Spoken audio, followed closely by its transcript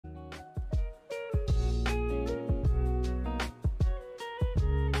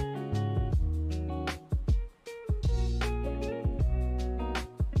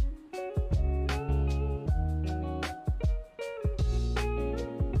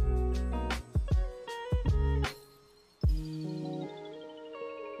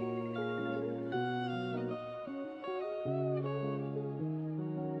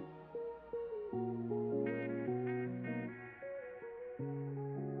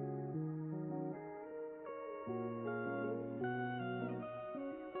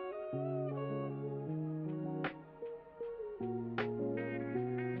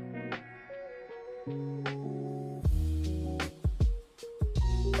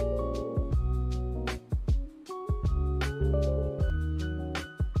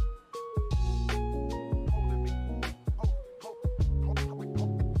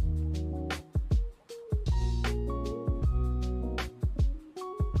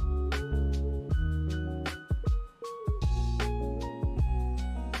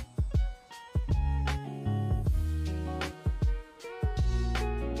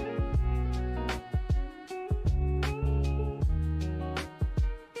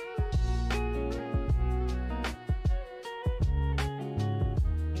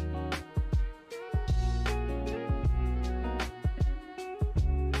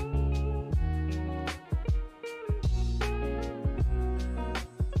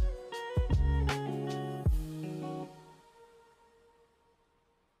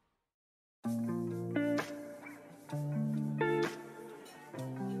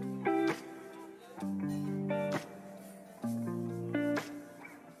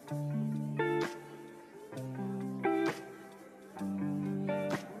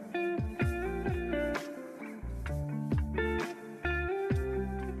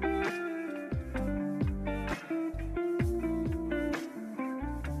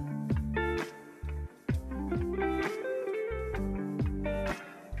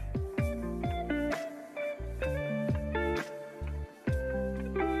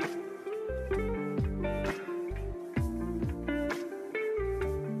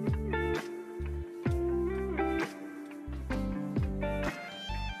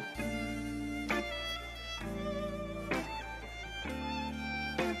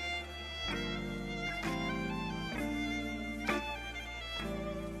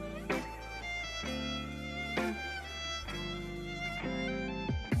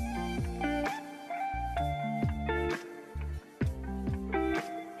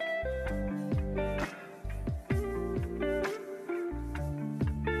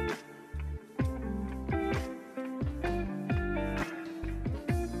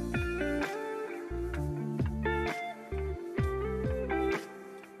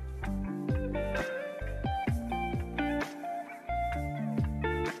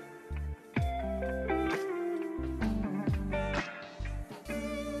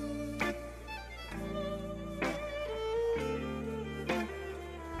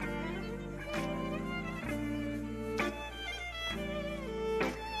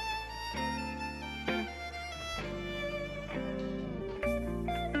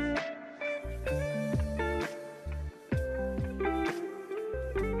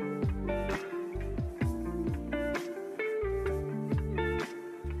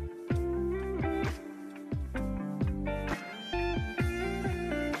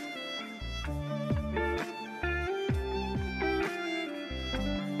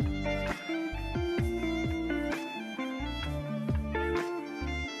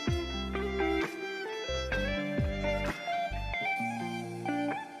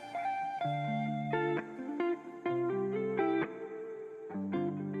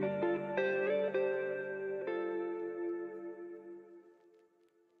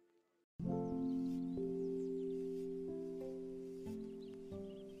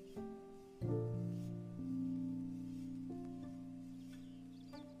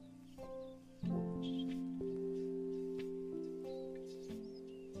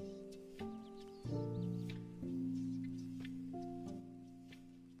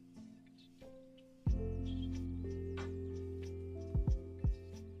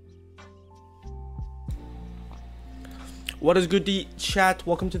What is good, D chat?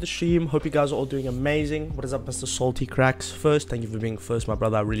 Welcome to the stream. Hope you guys are all doing amazing. What is up, Mr. Salty Cracks? First, thank you for being first, my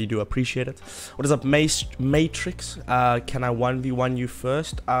brother. I really do appreciate it. What is up, Matrix? Can I 1v1 you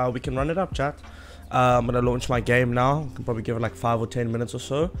first? We can run it up, chat. I'm gonna launch my game now. I can probably give it like 5 or 10 minutes or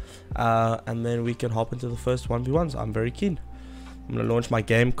so, and then we can hop into the first 1v1s. I'm very keen. I'm gonna launch my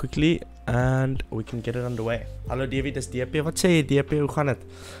game quickly and we can get it underway. Hallo David, dis DP. Wat sê jy DP? Hoe gaan dit?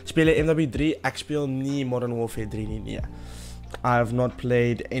 Speel jy MW3? Ek speel nie Modern Warfare 3 nie. Nee. I have not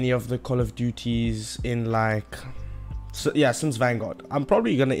played any of the Call of Duties in like since Vanguard. I'm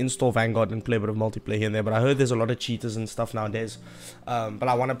probably gonna install Vanguard and play a bit of multiplayer here and there, but I heard there's a lot of cheaters and stuff nowadays. But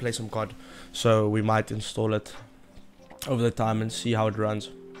I want to play some COD, so we might install it over the time and see how it runs.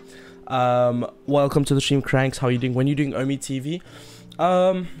 Welcome to the stream, Cranks. How are you doing? When you're doing OMI TV,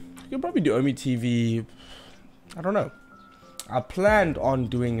 you'll probably do OMI TV. I don't know. I planned on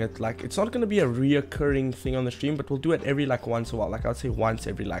doing it like it's not gonna be a reoccurring thing on the stream, but we'll do it every like once a while. Like I'd say once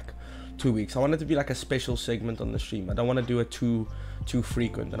every like 2 weeks. I want it to be like a special segment on the stream. I don't want to do it too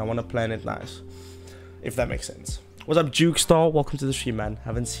frequent, and I want to plan it nice, if that makes sense. What's up, Juke Star? Welcome to the stream, man.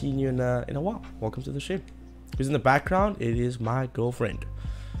 Haven't seen you in a while. Welcome to the stream. Who's in the background? It is my girlfriend.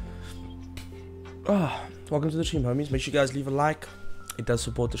 Welcome to the stream, homies. Make sure you guys leave a like. It does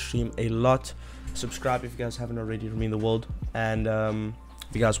support the stream a lot. Subscribe if you guys haven't already. It mean the world. And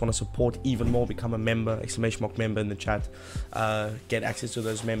if you guys want to support even more, become a member, !! member in the chat. Get access to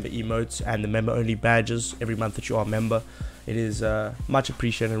those member emotes and the member only badges every month that you are a member. It is much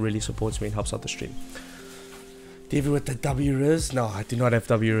appreciated and really supports me and helps out the stream. David with the W Riz? No, I do not have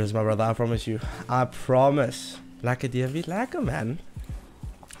W Riz, my brother. I promise you. I promise. Like a David, like a man.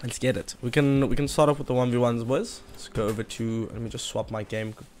 Let's get it. We can start off with the 1v1s, boys. Let's go over to, let me just swap my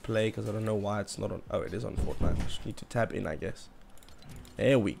game play because I don't know why it's not on. Oh, it is on Fortnite. I just need to tab in, I guess.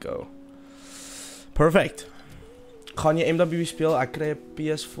 There we go. Perfect. Gaan jy MW speel? Ek kry 'n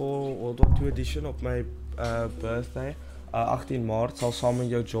PS4 World War 2 edition op my birthday. 18 Maart sal saam met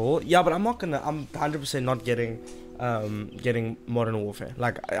jou Joel. Yeah, but I'm 100% not getting Modern Warfare.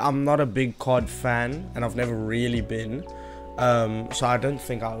 Like I'm not a big COD fan and I've never really been. So I don't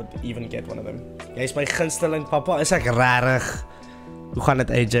think I would even get one of them. Jy's my gunsteling papa. Is ek rarig? Hoe gaan dit,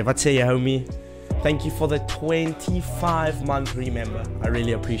 AJ? Wat sê jy, homie? Thank you for the 25-month remember. I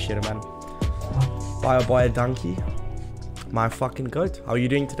really appreciate it, man. Bye, boy, donkey. My fucking goat. How are you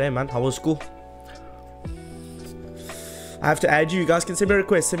doing today, man? How was school? I have to add you. You guys can send me a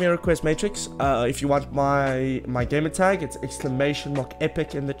request. Send me a request, Matrix. If you want my gamer tag, it's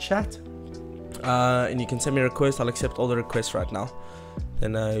 !epic in the chat. And you can send me a request. I'll accept all the requests right now.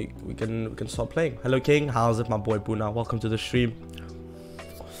 Then we can start playing. Hello, King. How's it, my boy Buna? Welcome to the stream.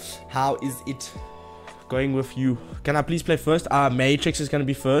 How is it going with you? Can I please play first? Matrix is gonna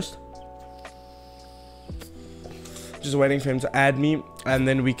be first. Just waiting for him to add me, and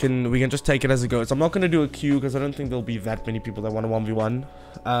then we can just take it as it goes. I'm not gonna do a queue because I don't think there'll be that many people that want a 1v1.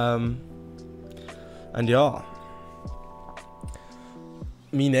 And yeah.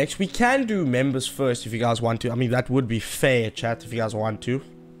 Me next. We can do members first if you guys want to. I mean, that would be fair, chat, if you guys want to. You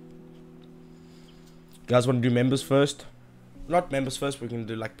guys want to do members first? Not members first, we can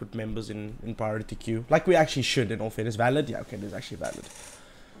do like put members in priority queue. Like we actually should, in all fairness. Valid? Yeah, okay, this is actually valid.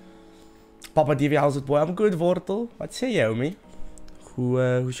 Papa DV, how's it, boy? I'm good, Wortel. What say you, homie?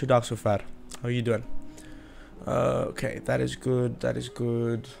 Who should ask so far? How are you doing? Okay, that is good. That is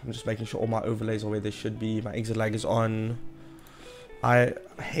good. I'm just making sure all my overlays are where they should be. My exit lag is on. I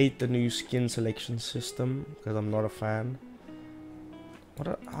hate the new skin selection system because I'm not a fan.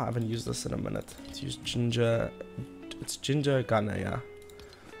 I haven't used this in a minute. Let's use Ginger. It's Ginger Gunner, yeah.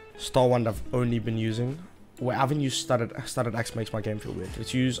 Star one I've only been using. Where I haven't used Started Axe makes my game feel weird.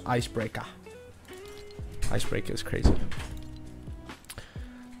 Let's use Icebreaker. Icebreaker is crazy.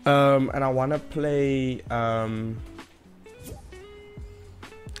 And I wanna play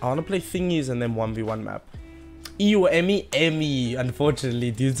thingies and then 1v1 map. EU or Emmy, unfortunately,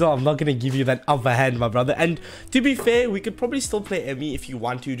 dude. So I'm not gonna give you that upper hand, my brother. And to be fair, we could probably still play Emmy if you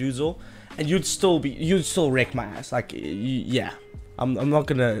want to, Duzel, and you'd still wreck my ass. Like, yeah, I'm not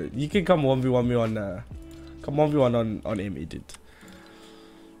gonna. You can come 1v1 me on, come 1v1 on Emmy, dude.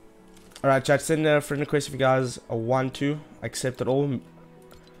 All right, chat. Send a friend request if you guys want to. Accept it all.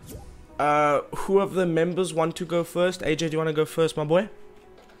 Who of the members want to go first? AJ, do you want to go first, my boy?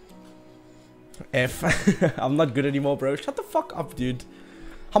 F. I'm not good anymore, bro. Shut the fuck up, dude.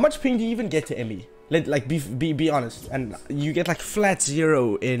 How much ping do you even get to Emmy? Like, be honest. And you get like flat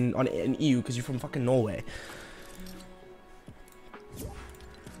 0 in EU because you're from fucking Norway.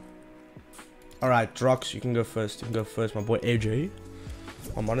 Alright, Drox, you can go first. You can go first, my boy AJ.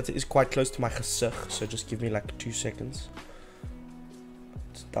 My monitor is quite close to my gezicht, so just give me like 2 seconds.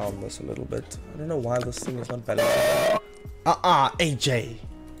 down this a little bit. I don't know why this thing is not balancing. AJ.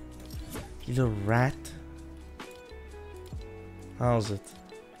 You little rat. How's it?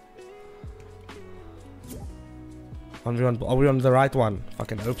 Are we on the right one?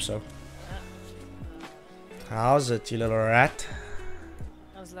 Fucking hope so. How's it, you little rat?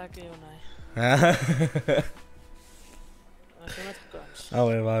 How's lucky, Oh,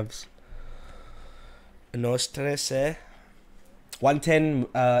 wait, vibes. No stress, eh?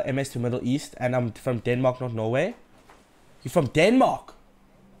 110 MS to Middle East, and I'm from Denmark, not Norway. You're from Denmark?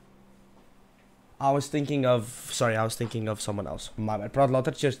 I was thinking of someone else. My bad. Praat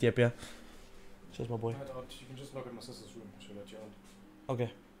later. Cheers, DP. Cheers, my boy. You can just look at my sister's room. She'll let you on.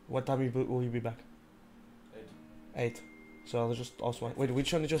 Okay. What time will you be back? 8. 8. So I'll just ask my... Wait,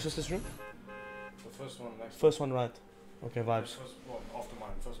 which one is your sister's room? The first one next. First one, right. Okay, vibes. First one after mine.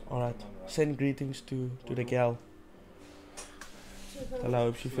 First one. Alright. After mine, right. Send greetings to the gal. Tell her I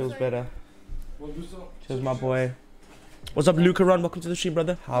hope she feels better. Cheers, my boy. What's up, Luca Ron? Welcome to the stream,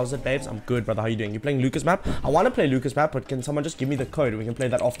 brother. How's it, babes? I'm good, brother. How you doing? You playing Lucas map? I want to play Lucas map, but can someone just give me the code? We can play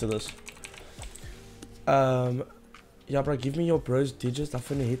that after this. Yeah, bro, give me your bro's digits. I'm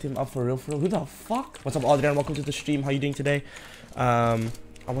finna hit him up for real, Who the fuck? What's up, Adrian? Welcome to the stream. How you doing today? I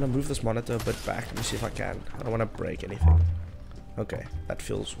want to move this monitor a bit back. Let me see if I can. I don't want to break anything. Okay, that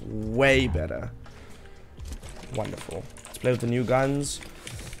feels way better. Wonderful. Let's play with the new guns.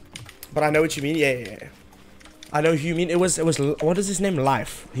 But I know what you mean. Yeah. I know who you mean. It was. What is his name?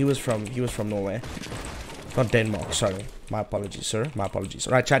 Life. He was from Norway, not Denmark. Sorry. My apologies, sir. My apologies.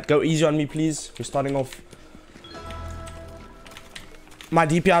 All right, chat. Go easy on me, please. We're starting off. My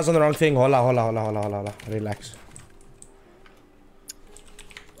DPI's on the wrong thing. Hola. Relax.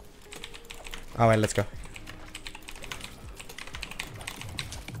 Alright, let's go.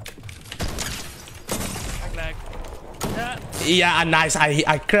 Yeah, nice.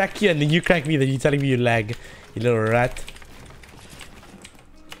 I crack you and then you crack me, then you telling me you lag. You little rat.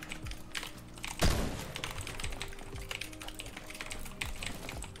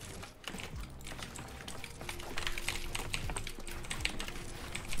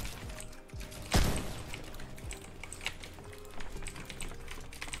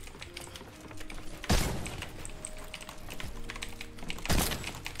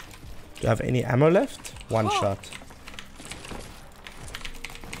 Do you have any ammo left? One shot.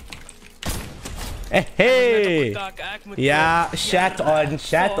 Hey! Ja, chat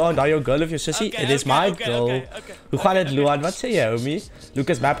on. Are you a girl of your sissy? Okay, it is my girl. Hoe gaan het, Luan? Wat sê jy, homie?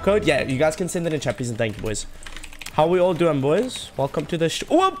 Lucas map code? Yeah, you guys can send it in chat, please, and thank you, boys. How we all doing, boys? Welcome to the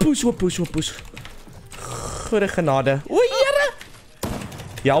oh, push. Goeie genade. O, jere!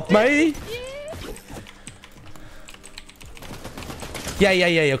 Help my. Ja,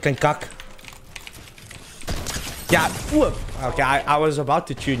 you can kak. Ja, whoop. Okay, I was about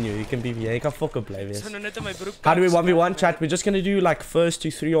to tune you. You can be here. You can fucking play this. How do we 1v1 chat? We're just gonna do like first to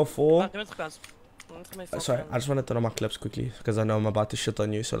 3 or 4. Sorry, I just want to turn on my clips quickly because I know I'm about to shit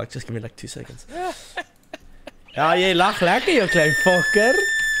on you. So like, just give me like 2 seconds. Ja, jy lag lekker, you klein fucker.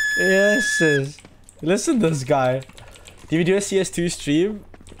 Yes. Listen to this guy. Did we do a CS2 stream?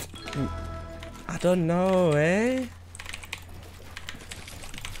 I don't know, eh?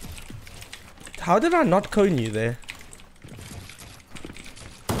 How did I not cone you there?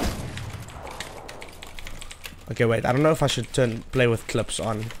 Okay, wait. I don't know if I should play with clips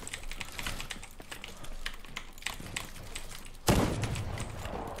on.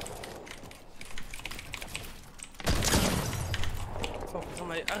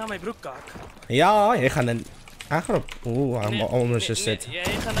 Hij gaat mijn broek kak. Ja, je gaat een... Hij gaat op... Oeh, I'm almost just sit.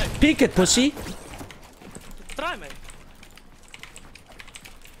 Peek it, pussy. Draai mij.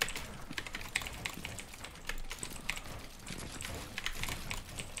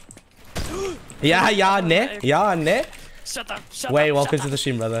 Ja, nee. Shut up. Wait, welcome to the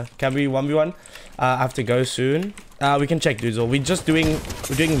stream, brother. Can we 1v1? I have to go soon. We can check, dudes.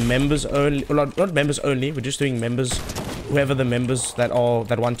 We're doing members only. Well, not members only. We're just doing members. Whoever the members that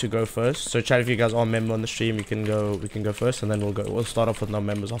want to go first. So chat, if you guys are a member on the stream, we can go first, and then we'll start off with no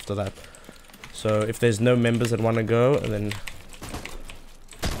members after that. So if there's no members that want to go, and then.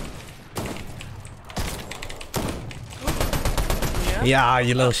 Yeah,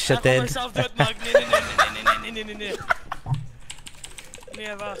 you little shit then.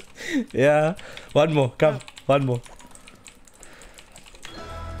 Yeah, one more, come, one more.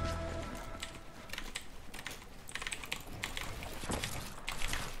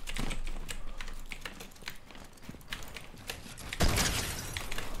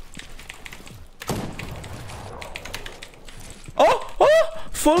 Oh,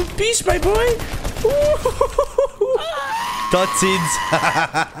 full piece, my boy. Totsies.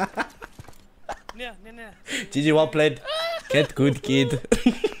 Nee, nee, nee. GG, well played. Get good, kid.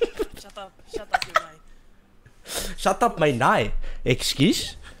 Shut up you guy. Shut up, my nai.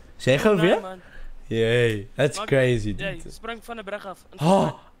 Excuse? Zeg Nee, weer? man. Yay, that's Maak- crazy. Jy Dude. spring van 'n brug af.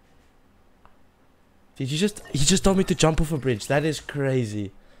 Oh. Did you just? He just told me to jump off a bridge. That is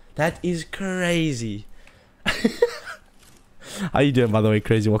crazy. That is crazy. How you doing, by the way?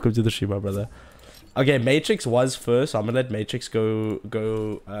 Crazy. Welcome to the stream, my brother. Okay, Matrix was first. So I'm gonna let Matrix go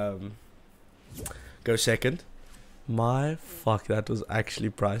second. My fuck, that was actually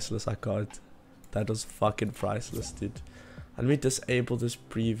priceless. I can't. That was fucking priceless, dude. Let me disable this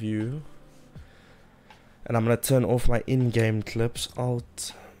preview. And I'm gonna turn off my in-game clips.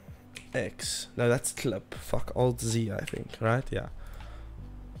 Alt X. No, that's clip. Fuck, Alt Z, I think. Right? Yeah.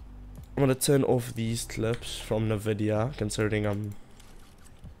 I'm gonna turn off these clips from NVIDIA, considering I'm...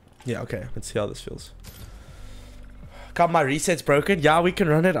 Yeah, okay. Let's see how this feels. Come, my reset's broken. Yeah, we can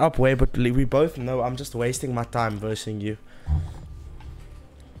run it up way, but we both know I'm just wasting my time versing you.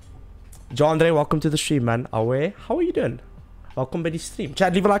 John Andre, welcome to the stream, man. Away. How are you doing? Welcome by the stream.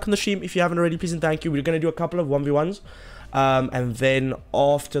 Chat, leave a like on the stream if you haven't already, please and thank you. We're going to do a couple of 1v1s. And then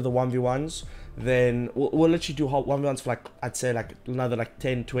after the 1v1s, then we'll literally do 1v1s for like, I'd say like another like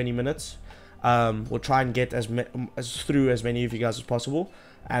 10-20 minutes. We'll try and get through as many of you guys as possible.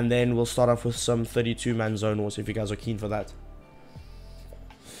 And then we'll start off with some 32-man Zonewars if you guys are keen for that.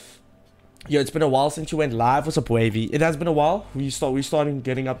 Yo, it's been a while since you went live. What's up, Wavy? It has been a while. We're starting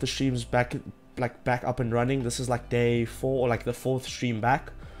getting up the streams back up and running. This is like day 4 or like the 4th stream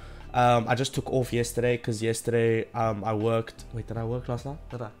back. I just took off yesterday because yesterday I worked. Wait, did I work last night?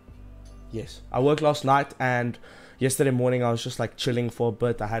 Did I? Yes, I worked last night, and yesterday morning I was just like chilling for a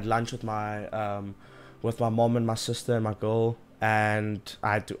bit. I had lunch with my mom and my sister and my girl, and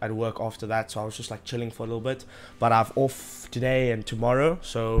I'd work after that, so I was just like chilling for a little bit. But I've off today and tomorrow,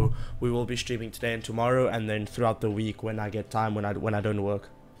 so we will be streaming today and tomorrow, and then throughout the week when I get time, when I don't work.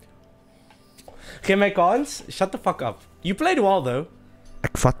 Okay, my cons, shut the fuck up. You played well though.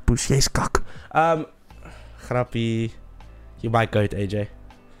 Ek vat poes, jy's kak. Grappie. You might go to AJ.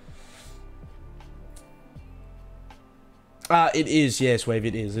 It is, yes, Wave,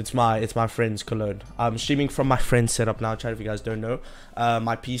 it is. It's my friend's cologne. I'm streaming from my friend's setup now, chat, if you guys don't know.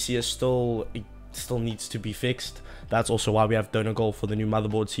 My PC is still needs to be fixed. That's also why we have donor goal for the new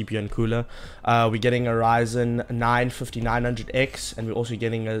motherboard, CPU and cooler. We're getting a Ryzen 9 5900X, and we're also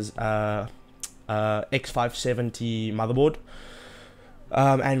getting a X570 motherboard.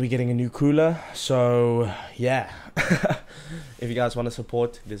 And we're getting a new cooler, so yeah. If you guys want to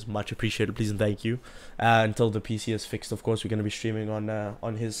support, it is much appreciated, please and thank you. Until the PC is fixed, of course, we're going to be streaming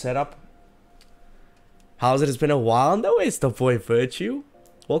on his setup. How's it? It's been a while. No, it's the boy Virtue.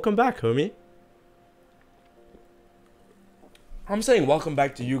 Welcome back, homie. I'm saying welcome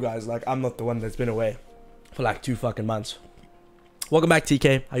back to you guys, like I'm not the one that's been away for like 2 fucking months. Welcome back,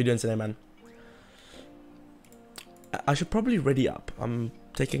 TK. How you doing today, man? I should probably ready up. I'm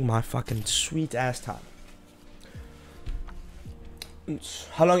taking my fucking sweet ass time.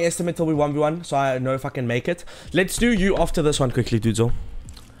 How long estimate till we 1v1 so I know if I can make it? Let's do you after this one quickly, Dudzo.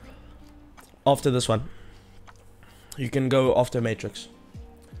 After this one. You can go after Matrix.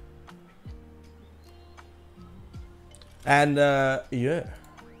 And yeah.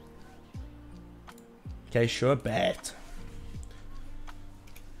 Okay, sure, bet.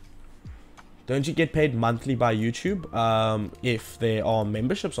 Don't you get paid monthly by YouTube? If there are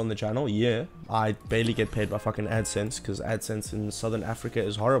memberships on the channel, yeah. I barely get paid by fucking AdSense, because AdSense in Southern Africa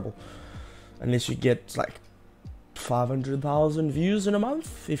is horrible. Unless you get like 500,000 views in a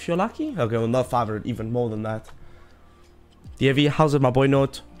month, if you're lucky. Okay, well not 500, even more than that. DV, how's it, my boy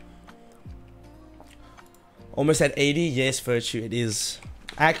Note? Almost at 80, yes, Virtue, it is.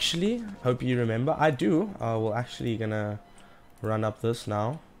 Actually, hope you remember, I do. We're actually gonna run up this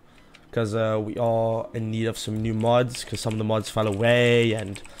now. Because we are in need of some new mods, because some of the mods fell away,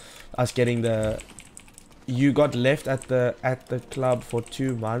 and us getting the... You got left at the club for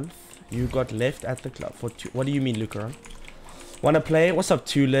 2 months. You got left at the club for 2... What do you mean, Lucaron? Wanna play? What's up,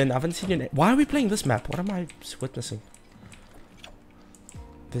 Tulin? I haven't seen your name. Why are we playing this map? What am I witnessing?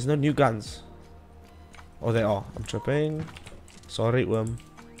 There's no new guns. Oh, they are. I'm tripping. Sorry, worm.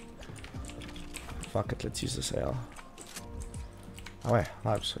 Fuck it, let's use this AR. Oh wait,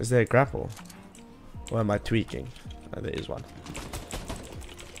 vibes. Is there a grapple? Or am I tweaking? Oh, there is one.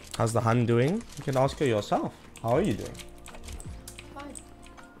 How's the hun doing? You can ask her yourself. How are you doing? Fine.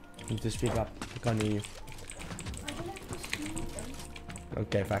 You need to speak up. I can't hear you. I don't have to speak then.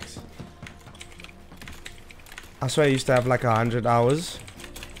 Okay, facts. I swear I used to have like 100 hours.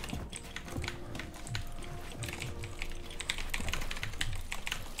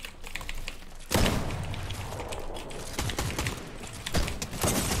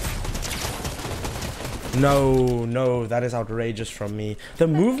 No, no, that is outrageous from me. The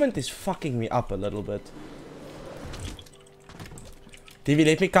movement is fucking me up a little bit. TV,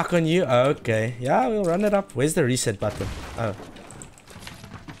 let me cock on you. Okay. Yeah, we'll run it up. Where's the reset button? Oh.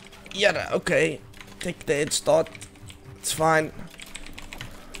 Yeah, okay. Take the head start. It's fine.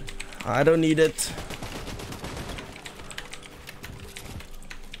 I don't need it.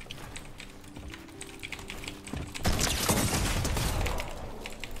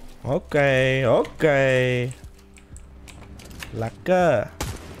 Okay, okay. Lekker.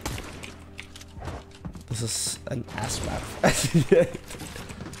 This is an ass map.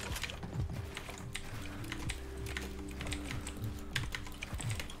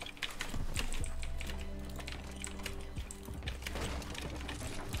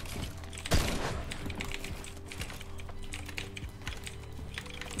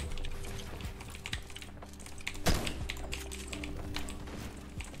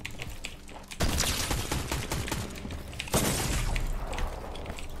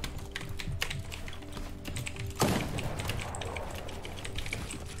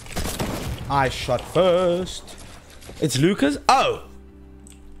 I shot first. It's Lucas? Oh!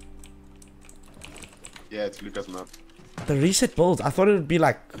 Yeah, it's Lucas map. The reset build. I thought it would be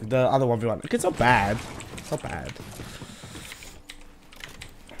like the other 1v1. Okay, it's not bad. It's not bad.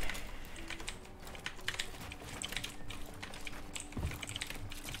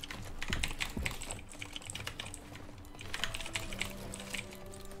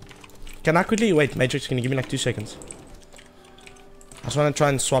 Can I quickly wait, Matrix? Can you give me like 2 seconds? I just want to try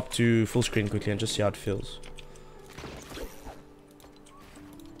and swap to full screen quickly and just see how it feels.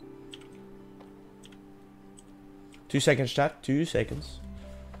 Two seconds, chat. 2 seconds.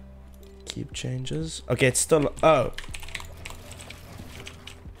 Keep changes. Okay, it's still. Oh.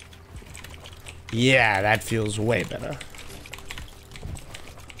 Yeah, that feels way better.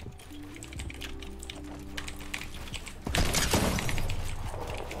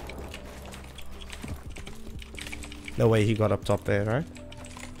 No way he got up top there, right?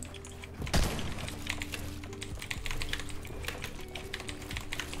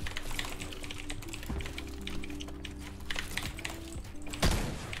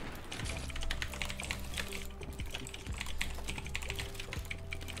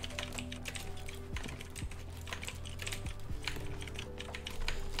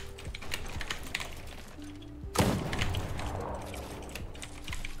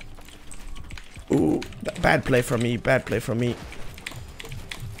 Ooh, bad play from me, bad play from me.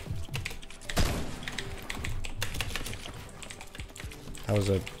 That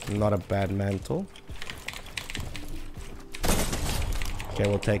was not a bad mantle. Okay,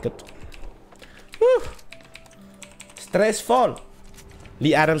 we'll take it. Woo! Stressful.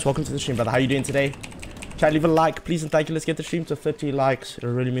 Lee Adams, welcome to the stream, brother. How are you doing today? Chat, leave a like, please and thank you. Let's get the stream to 50 likes.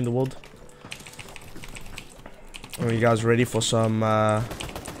 It'll really mean the world. Are you guys ready for some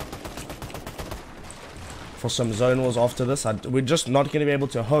Zonewars after this? We're just not going to be able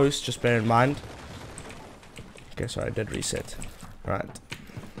to host, just bear in mind. Okay, sorry, I did reset. Alright.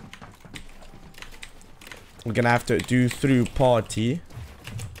 We're going to have to do through party.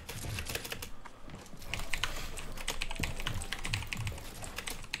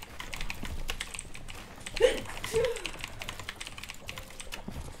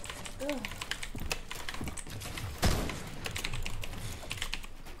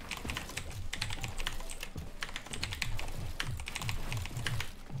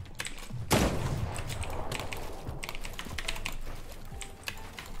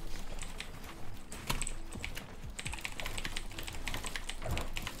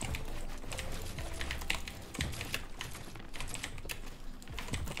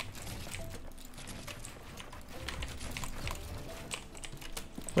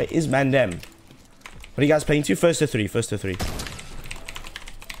 Wait, is Mandem? What are you guys playing to? First to three, first to three.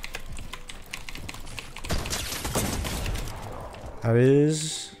 How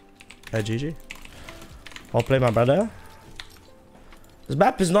is GG? I'll play my brother. This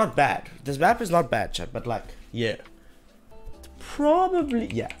map is not bad. This map is not bad, chat, but like, yeah. Probably,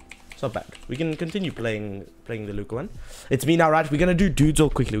 yeah. It's not bad. We can continue playing the Luca one. It's me now, right? We're gonna do dudes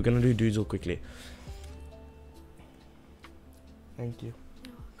all quickly. We're gonna do dudes all quickly. Thank you.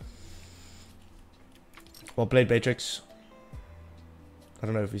 Well played, Matrix. I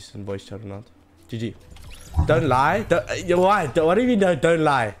don't know if he's in voice chat or not. GG. Don't lie. Why? What do you mean don't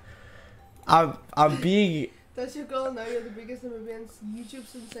lie? I'm being... Does your girl know you're the biggest Namibian YouTube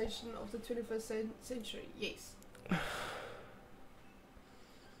sensation of the 21st century? Yes.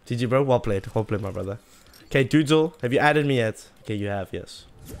 GG, bro. Well played. Well played, my brother. Okay, Doodle. Have you added me yet? Okay, you have, yes.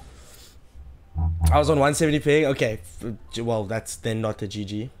 I was on 170 ping. Okay, well that's then not a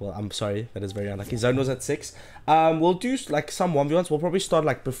GG. Well, I'm sorry, that is very unlucky. Zone was at 6. We'll do like some 1v1s. We'll probably start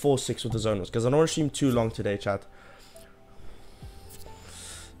like before 6 with the zone was because I don't want to stream too long today, chat.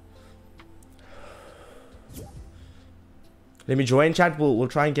 Let me join, chat. We'll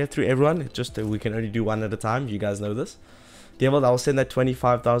try and get through everyone. It's just we can only do one at a time. You guys know this. Dewald, I'll send that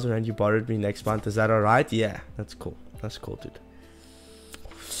 25,000 and you borrowed me next month. Is that alright? Yeah, that's cool. That's cool, dude.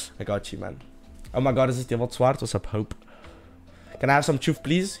 I got you, man. Oh my god, is this Dewald Swart? What's up, Hope? Can I have some choof,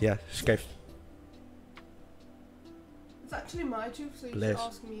 please? Yeah, skif. It's actually my tube, so you Bless. should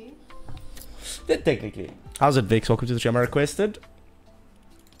ask me. Yeah, technically. How's it, Vix? Welcome to the stream. I requested.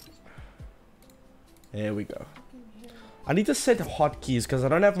 There we go. I need to set hotkeys because I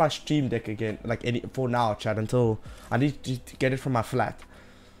don't have my StreamDeck again, like any for now, chat. Until I need to get it from my flat.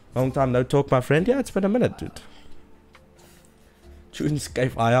 Long time no talk, my friend. Yeah, it's been a minute, dude. Tune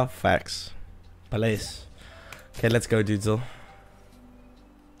Skype IR facts. Palace. Okay, let's go, Dudesel.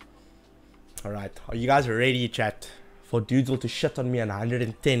 Alright, are you guys ready, chat? For Dudesel to shit on me on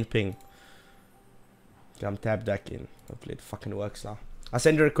 110 ping. Okay, I'm tabbed back in. Hopefully it fucking works now. I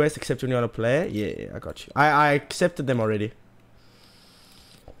send a request, accept when you want to play. Yeah, I got you. I accepted them already.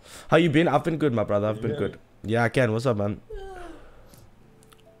 How you been? I've been good, my brother. I've been good. Yeah, I can. What's up, man?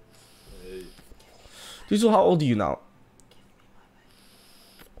 Hey. Dudesel, how old are you now?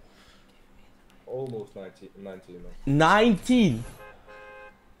 Almost 19, man. 19.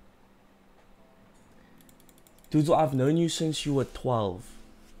 Dudesel, I've known you since you were 12.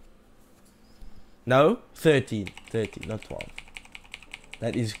 No? 13. 13, not 12.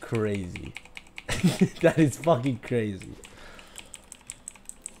 That is crazy. That is fucking crazy.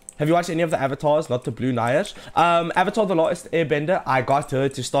 Have you watched any of the Avatars? Not the Blue Nayas. Avatar The Last Airbender. I got her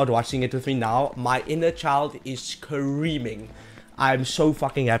to start watching it with me now. My inner child is screaming. I'm so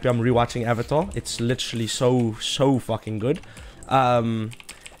fucking happy I'm rewatching Avatar. It's literally so fucking good. And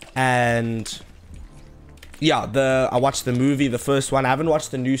yeah, I watched the movie, the first one. I haven't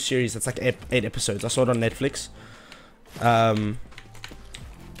watched the new series. It's like 8 episodes. I saw it on Netflix.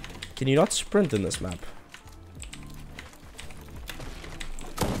 Can you not sprint in this map?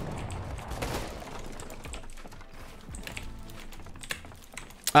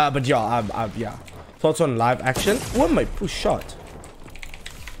 But yeah, yeah. Thoughts on live action? What my push shot?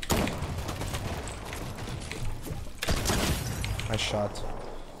 Nice shot.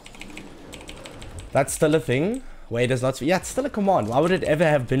 That's still a thing. Wait, does not. Yeah, it's still a command. Why would it ever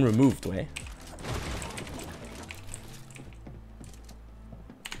have been removed? Way.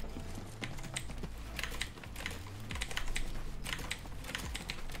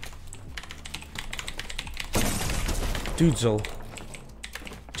 Dudesel.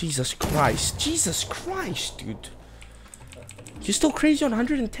 Jesus Christ. Jesus Christ, dude. You're still crazy on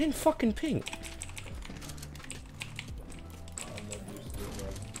 110 fucking ping.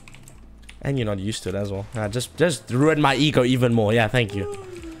 And you're not used to it as well. Just ruined my ego even more. Yeah, thank you.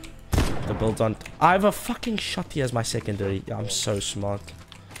 The build on. I have a fucking shotty as my secondary. I'm so smart.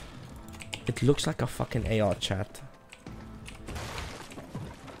 It looks like a fucking AR, chat.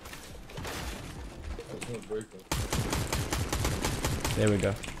 There we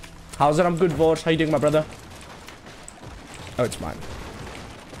go. How's it? I'm good, Vorge. How you doing, my brother? Oh, it's mine.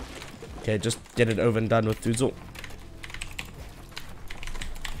 Okay, just get it over and done with, Dudesel.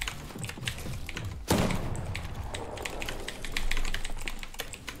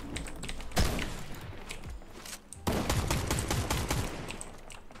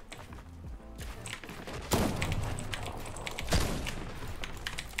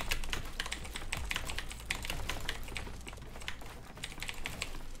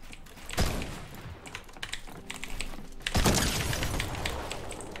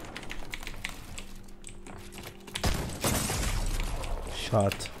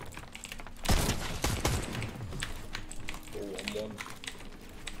 Shot.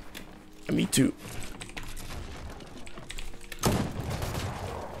 Me too.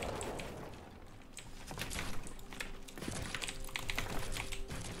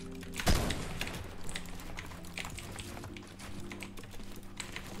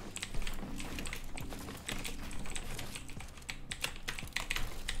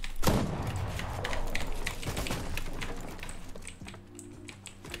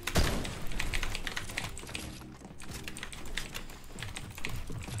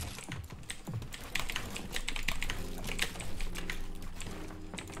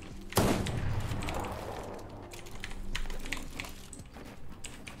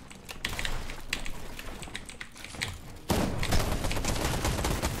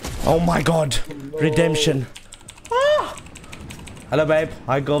 Oh my god. Redemption. Ah! Hallo babe.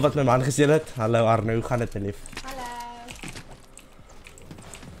 Hi girl wat my man gesien het. Hallo Arno, hoe gaan dit my lief? Hallo.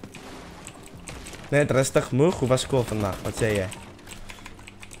 Net rustig moeg. Hoe was skool vandag? Wat sê jy?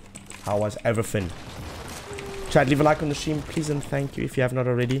 How was everything? Chat, leave a like on the stream, please, and thank you if you have not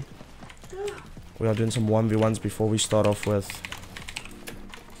already. We are doing some 1v1s before we start off with.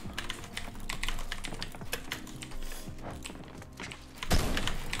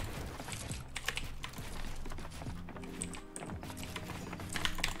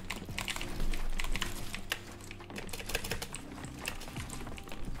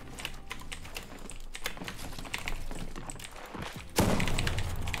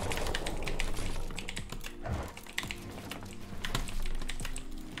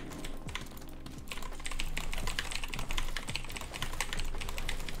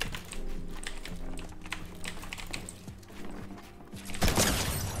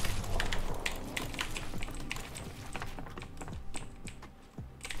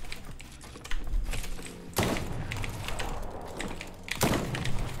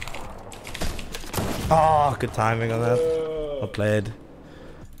 Oh, good timing on that. Well played.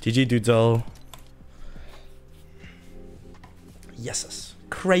 GG Dewald. Yes.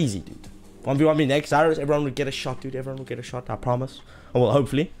 Crazy, dude. 1v1 me next. Cyrus, everyone will get a shot, dude. Everyone will get a shot, I promise. Oh, well,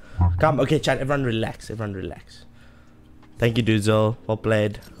 hopefully. Come, okay, chat. Everyone relax. Everyone relax. Thank you, Dewald. Well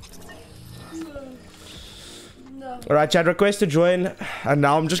played. No. Alright, chat. Request to join. And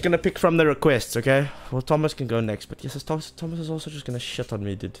now I'm just going to pick from the requests, okay? Well, Thomas can go next. But yes, Thomas is also just going to shit on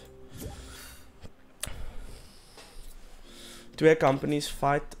me, dude. Twee companies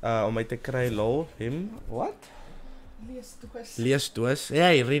fight om my te kry lol. Him? What? Lees de quest. Lees doos.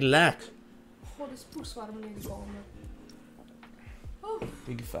 Hey, relax. God, dis poeswarm in die kamer. Oh.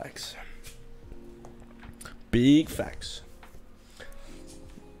 Big facts. Big facts.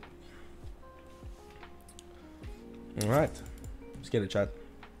 Alright. Let's get a chat.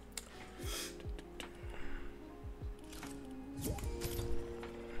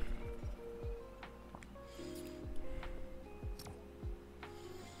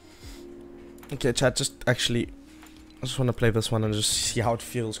 Okay, chat, just actually, I just want to play this one and just see how it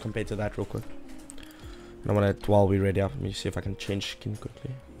feels compared to that real quick. And I want to, while we're ready up, let me see if I can change skin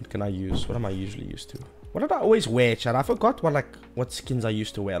quickly. What can I use? What am I usually used to? What did I always wear, chat? I forgot what skins I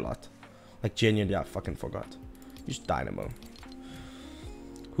used to wear a lot. Like, genuinely, I fucking forgot. Use Dynamo.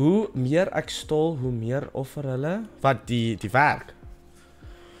 Hoe meer ek stol, hoe meer offer hulle. Wat, die werk?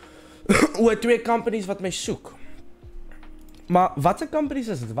 Oor twee companies wat my soek. Maar watse companies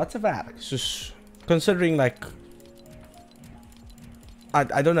is dit? Watse werk? Soos considering like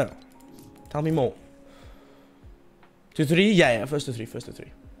I don't know. Tell me more. 2 3? Yeah, first to 3. First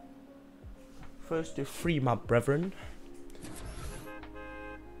to 3, my brethren.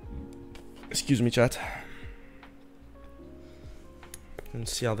 Excuse me, chat. And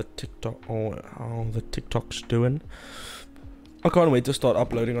see how the TikTok's doing. I can't wait to start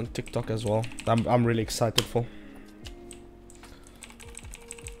uploading on TikTok as well. I'm really excited for.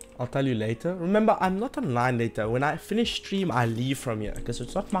 I'll tell you later. Remember, I'm not online later. When I finish stream, I leave from here because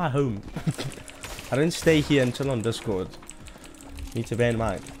it's not my home. I don't stay here and chill on Discord. Need to bear in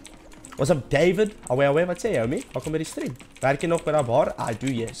mind. What's up, David? Away, wat sê jy, homie? Welkom by die stream. Werk jy nog by daai bar? I do,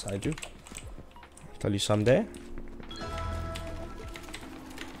 yes, I do. I'll tell you someday.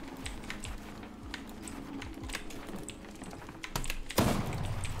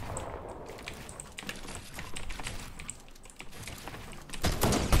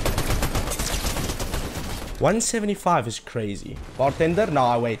 $175 is crazy. Bartender? No,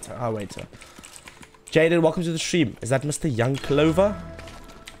 I wait. Jaded, welcome to the stream. Is that Mr. Young Clover?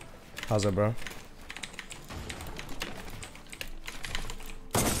 How's it, bro?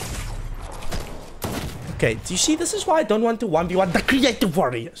 Okay, do you see? This is why I don't want to 1v1 the creative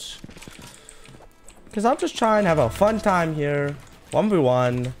warriors. Because I'm just trying to have a fun time here.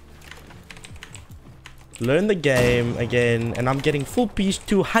 1v1. Learn the game again. And I'm getting full piece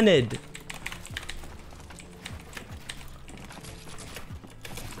 200.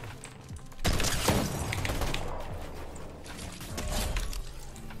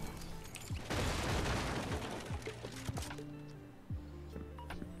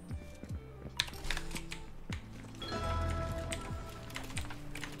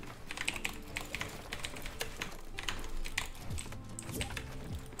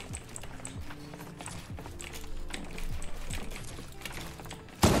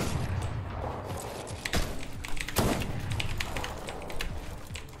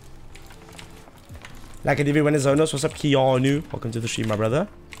 Like a DV when it's Zonewars. What's up, Keanu? Welcome to the stream, my brother.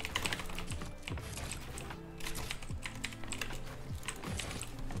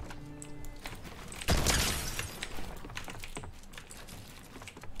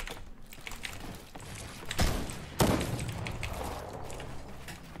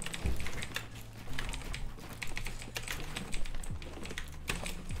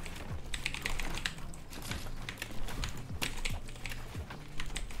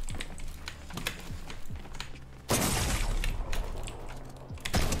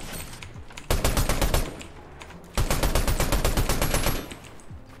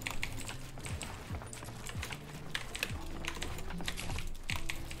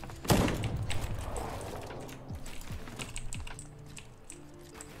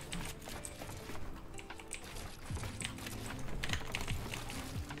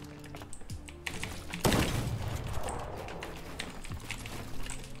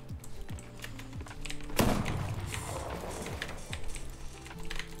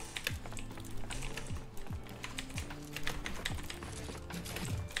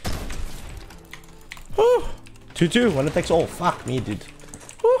 2-2. One takes all. Fuck me, dude.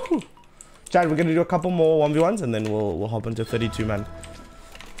 Woohoo. Chad, we're gonna do a couple more 1v1s and then we'll hop into 32 man.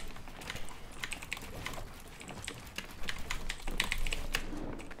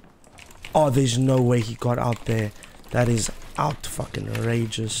 Oh, there's no way he got out there. That is out fucking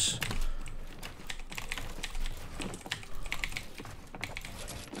outrageous.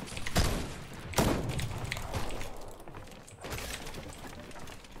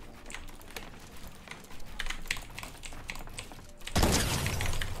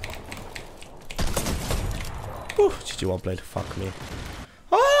 Whew, GG, well played. Fuck me.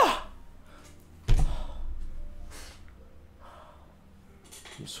 Ah!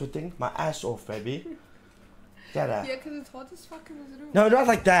 I'm sweating my ass off, baby. Get her. Yeah, because it's hot as fuck in this room. No, not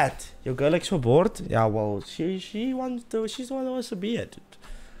like that. Your girl likes so bored. Yeah, well, she wants to. She's the one that wants to be here, dude.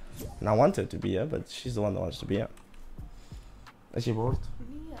 And I want her to be here, but she's the one that wants to be here. Is she bored?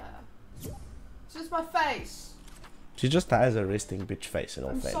 Yeah. It's just my face. She just has a resting bitch face in all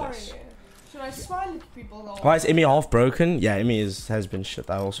I'm fairness. sorry. Should I smile at people though? Why is Emmy half broken? Yeah, Emmy has been shit.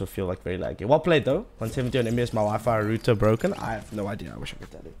 I also feel like very laggy. Well played though. 170 on Emmy is my Wi-Fi router broken. I have no idea. I wish I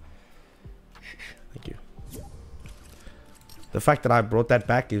could tell you. Thank you. The fact that I brought that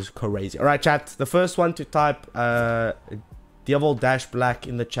back is crazy. Alright, chat. The first one to type Dewald-Black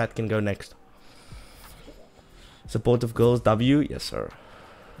in the chat can go next. Supportive girls W. Yes, sir.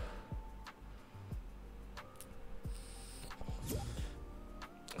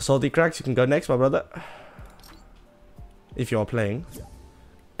 Salty Cracks, you can go next, my brother. If you're playing.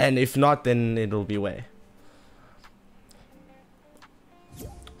 And if not, then it'll be way.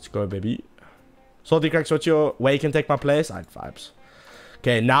 Let's go, baby. Salty Cracks, what's your way you can take my place? I'd vibes.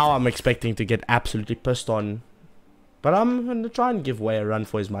 Okay, now I'm expecting to get absolutely pissed on. But I'm gonna try and give Way a run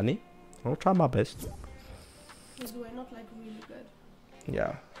for his money. I'll try my best. Is Way not like really good?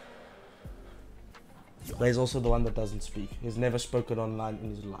 Yeah. Way's also the one that doesn't speak. He's never spoken online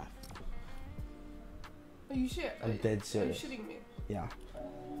in his life. Are you sure? I'm dead serious. Are you shitting me? Yeah.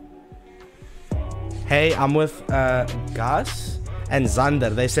 Hey, I'm with Gus and Zander.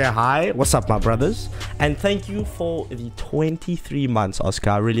 They say hi. What's up, my brothers? And thank you for the 23 months,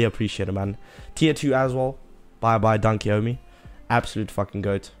 Oscar. I really appreciate it, man. Tier 2 as well. Bye bye, Donkey Homie. Absolute fucking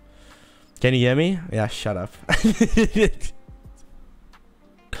goat. Can you hear me? Yeah, shut up.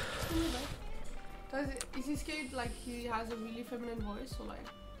 Is he scared like he has a really feminine voice or like?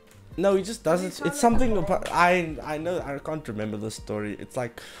 No, he just doesn't. It's something about, I know, I can't remember the story. It's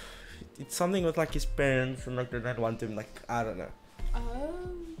like, it's something with like his parents and like they don't want him, like, I don't know. Oh.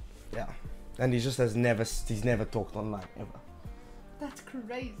 Yeah. And he just he's never talked online ever. That's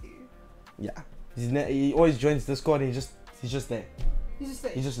crazy. Yeah. He always joins Discord and he's just there. He's just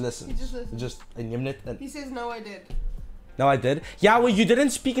there. He just listens. He just listens. And He says no, I did. no, I did. Yeah, well, you didn't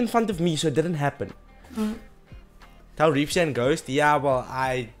speak in front of me, so it didn't happen. Tell Reepsy and Ghost. Yeah, well,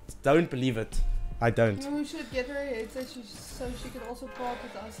 I don't believe it. I don't. We should get her a headset so she can also talk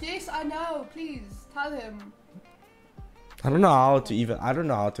with us. Yes, I know. Please tell him. I don't know how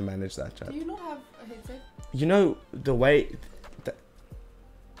to manage that, chat. Do you not have a headset? You know the way.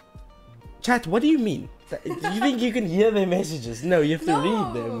 Chat, what do you mean? Do you think you can hear their messages? No, you have to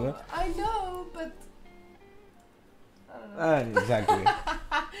read them. I know, but I don't know. Exactly.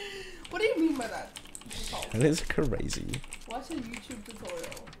 What do you mean by that? That is crazy. Watch a YouTube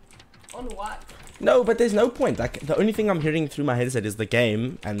tutorial. On what? No, but there's no point. Like, the only thing I'm hearing through my headset is the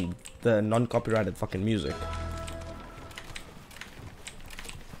game and the non-copyrighted fucking music.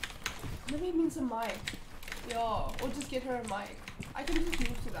 Maybe it means a mic. Yeah, or just get her a mic. I can just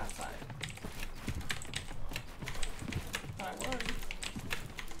move to that side. I won't.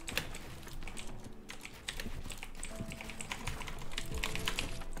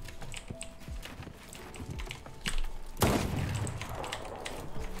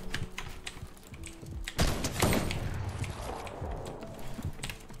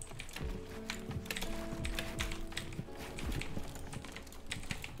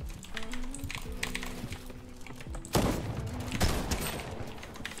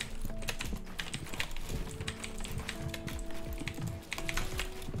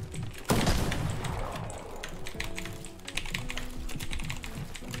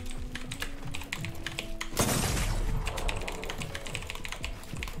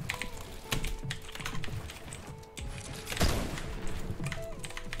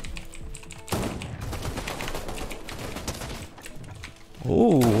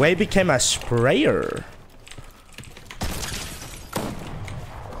 Ooh, Way became a sprayer.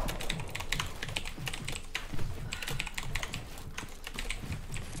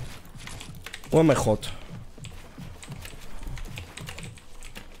 Oh my god.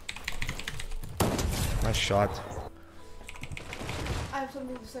 Nice shot. have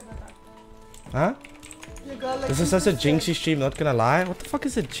something to say about that. Huh? Your girl like This is such a interested- jinxy stream, not gonna lie. What the fuck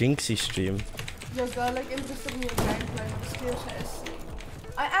is a jinxy stream? Your girl like interested in your gameplay on SC.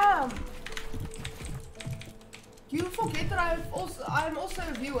 I am. You forget that I'm also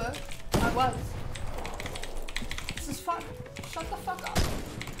a viewer. I was. This is fun. Shut the fuck up.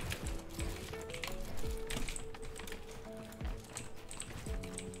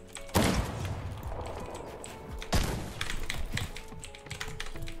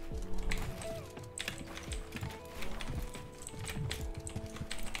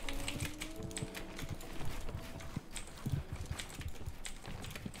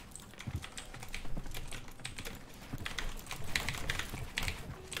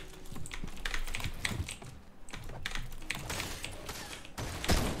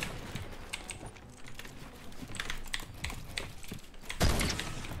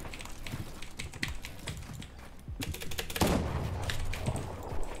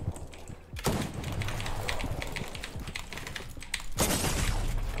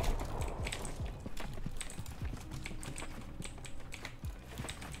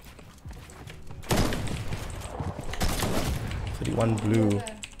 One blue.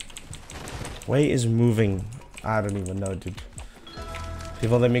 Way is moving. I don't even know, dude.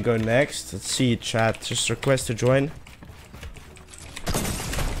 People, let me go next. Let's see, chat. Just request to join.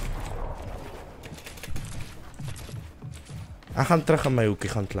 Ek gaan terug aan my hoekie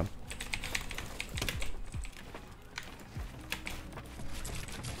gaan klim.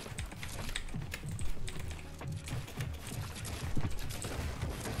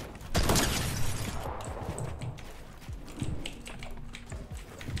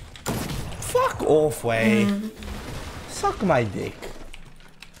 Off way. Suck my dick.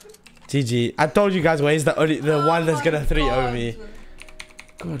 GG. I told you guys, Way's the one that's gonna 3-0 me.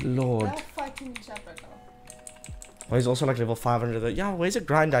 Good lord. They're fighting each other now. Way's also like level 500 though. Yeah, Way's a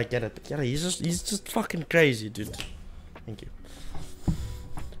grind, I get it. But yeah, he's just fucking crazy, dude. Thank you.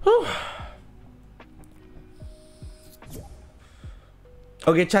 Whew.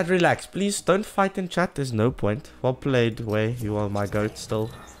 Okay, chat, relax. Please don't fight in chat. There's no point. Well played, Way. You are my goat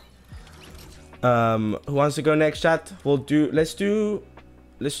still. Who wants to go next, chat? Let's do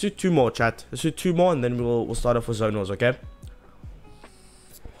 2 more, chat. Let's do 2 more and then we'll start off with Zonewars, okay?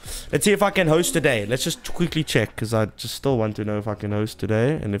 Let's see if I can host today. Let's just quickly check because I just still want to know if I can host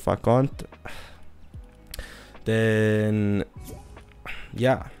today, and if I can't, then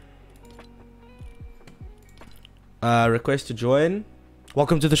yeah. Request to join.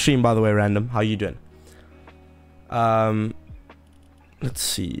 Welcome to the stream, by the way, random. How you doing? Let's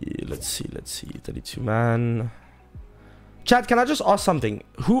see. 32 man. Chat, can I just ask something?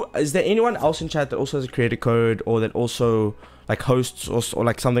 Is there anyone else in chat that also has a creator code, or that also like hosts, or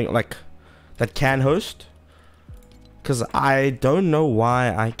like something like that can host? Because I don't know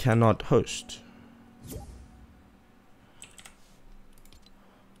why I cannot host.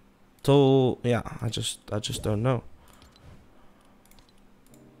 So yeah, I just don't know.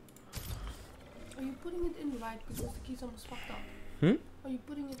 Are you putting it in right because the keys almost fucked up? Are you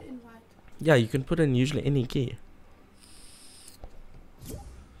putting it in right? Yeah, you can put in usually any key.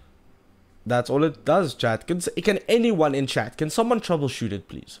 That's all it does, chat. Can anyone in chat, can someone troubleshoot it,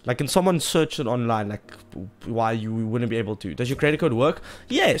 please? Like, can someone search it online, like, why you wouldn't be able to? Does your creator code work?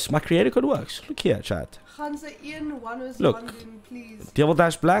 Yes, my creator code works. Look here, chat. Hansa Ian, one is Look. London, please. Devil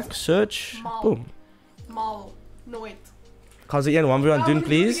Dash Black, search, Mal. boom. Mal, nooit. Kazi Ian, 1v1 doen,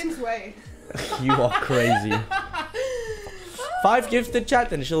 please. Way. You are crazy. 5 gifted,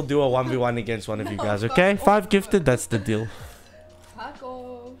 chat, and she'll do a 1v1 against one of you guys, okay? 5 gifted, that's the deal. Fuck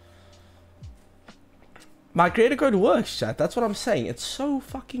off. My creator code works, chat. That's what I'm saying. It's so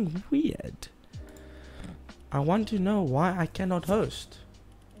fucking weird. I want to know why I cannot host.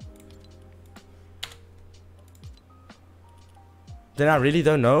 Then I really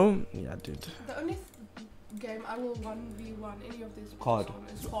don't know. Yeah, dude. The only game I will 1v1 any of these COD. on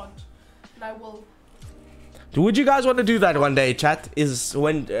is COD. And I will. Would you guys want to do that one day, chat? Is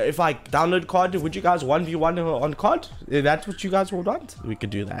when if I download COD, would you guys 1v1 on COD? Is that what you guys would want? We could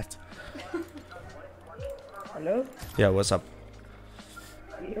do that. Hello? Yeah, what's up?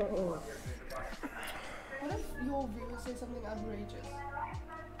 Yo. What if your viewers say something outrageous?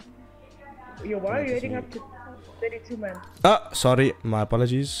 Yo, why are you rating up to 32 man? Oh, sorry. My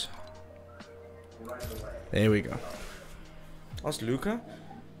apologies. There we go. As Luca?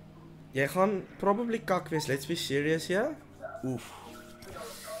 Jy gaan probably kak wees. Let's be serious here. Oof.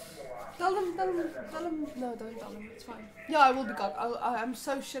 Tell him, no, don't tell him, it's fine. Yeah, I will be cock. I'm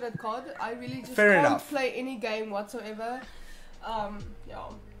so shit at COD. I really just Fair can't enough. play any game whatsoever.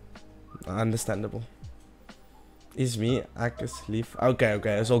 Yeah. Understandable. Is me, Akis, Leaf. Okay,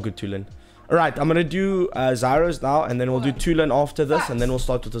 it's all good, Tulin. Alright, I'm gonna do Zyros now, and then we'll do Tulin after this, and then we'll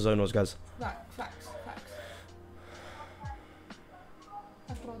start with the Zonewars, guys. Facts.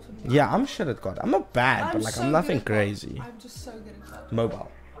 Yeah, I'm shit at COD. I'm not bad, but like so I'm nothing good at COD. crazy. I'm just so good at COD.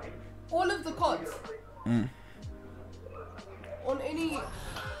 Mobile. All of the CODs. On any...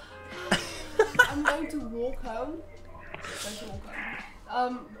 I'm going to walk home.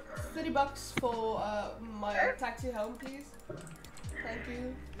 $30 for my taxi home, please. Thank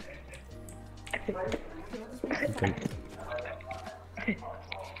you. Okay.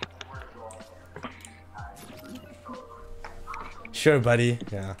 Sure, buddy.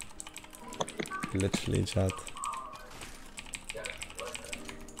 Yeah. Literally, chat.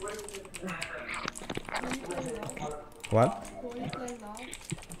 What?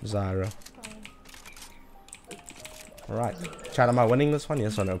 Zyro. Alright. Chat, am I winning this one?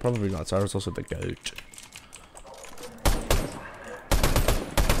 Yes or no? Probably not. Zyro's also the GOAT.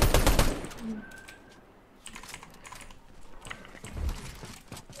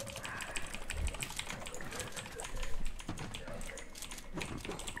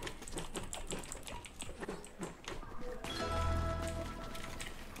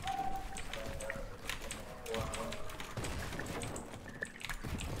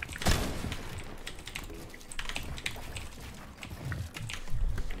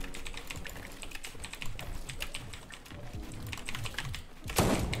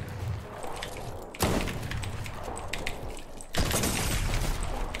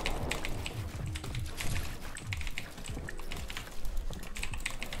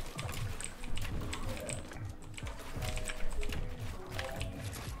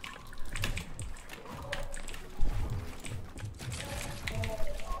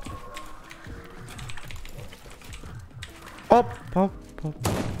 Pop.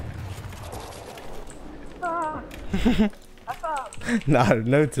 Nah, I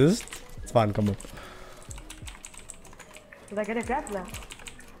noticed. It's fine, come on. Did I get a grappler?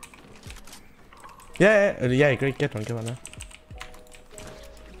 Yeah, great, get one now.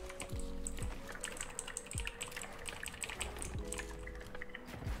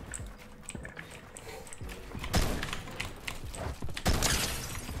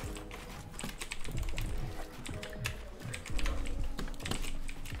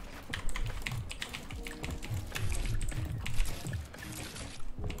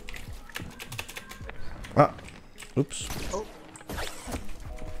 Oops. Oh.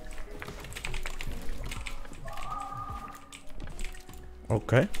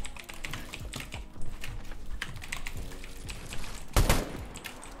 Okay.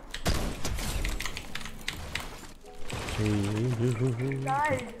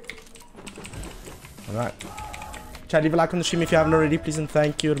 Guys. Alright. Chat, leave a like on the stream if you haven't already, please, and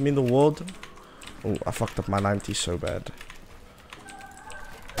thank you. It'll mean the world. Oh, I fucked up my 90 so bad.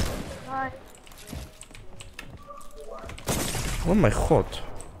 Hi. Oh my god.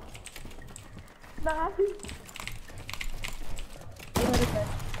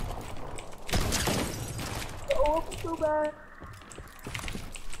 Oh, so bad.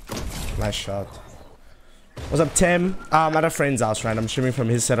 Nice shot. What's up, Tim? I'm at a friend's house, right? I'm streaming from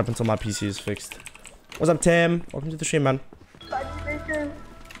his setup until my PC is fixed. What's up, Tim? Welcome to the stream, man. Bye, station.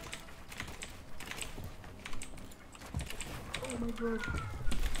 Oh my god.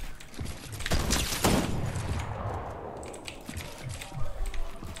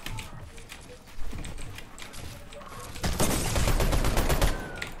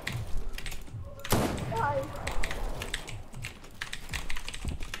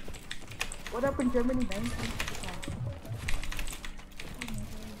 What up in Germany, man?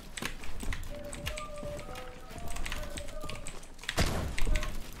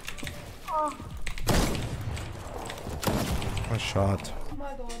 Oh. A shot. Oh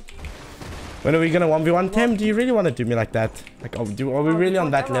my god. When are we gonna 1v1? Tim, do you really want to do me like that? Like, are we really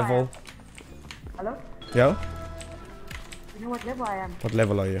on that level? Hello? Yo? You know what level I am? What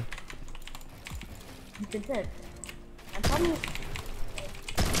level are you? You can say it. I'm funny.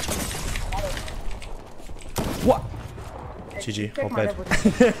 What? GG, well Check my played.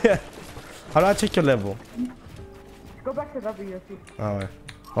 level. How do I check your level? Go back to WFC. Oh, yeah.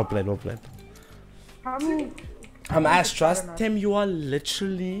 Well played, well played. How many? I'm ass trust. Tim, you are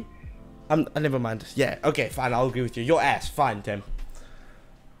literally... never mind. Yeah, okay, fine, I'll agree with you. Your ass, fine, Tim.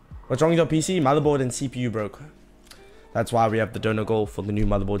 What's wrong with your PC? Motherboard and CPU broke. That's why we have the donor goal for the new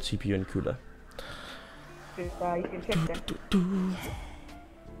motherboard, CPU, and cooler. You can check them.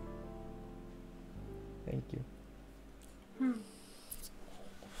 Thank you.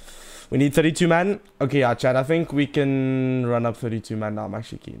 We need 32 man. Okay, yeah, chat. I think we can run up 32 man now. I'm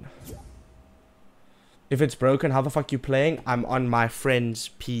actually keen. If it's broken, how the fuck you playing? I'm on my friend's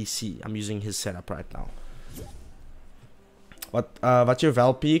PC. I'm using his setup right now. What's your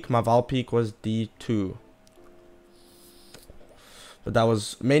val peak? My val peak was D2. But that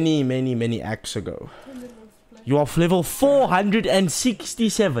was many acts ago. You are level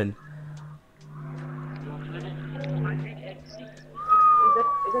 467.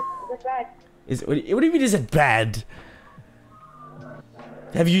 Is that bad? What do you mean is it bad?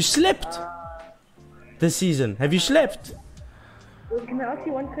 Have you slept? This season. Have you slept? Well, can I ask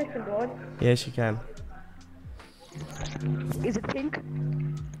you one question, Dewald? Yes, you can. Is it pink?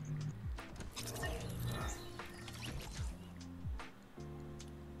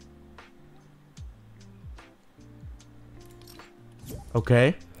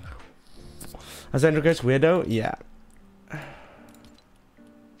 Okay. Ascendricus weirdo? Yeah.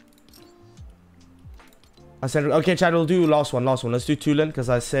 Okay, Chad, we'll do last one. Let's do Tulin, because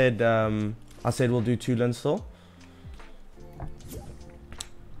I said we'll do Tulin still.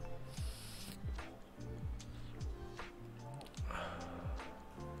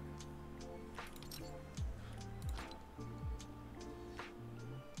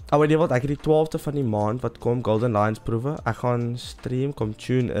 Weet jy wat, ek het die 12de van die maand wat kom Golden Lions proewe. Ek gaan stream, kom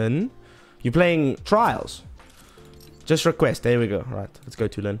tune in. You playing Trials? Just request, there we go. Right, let's go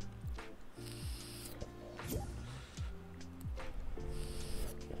Tulin.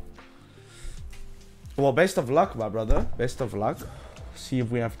 Well, best of luck, my brother. Best of luck. See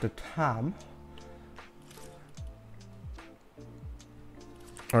if we have the time.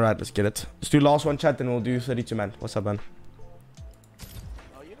 Alright, let's get it. Let's do last one, chat, then we'll do 32 man. What's up, man?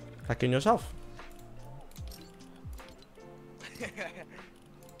 Hacking yourself.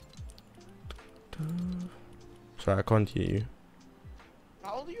 Sorry, I can't hear you.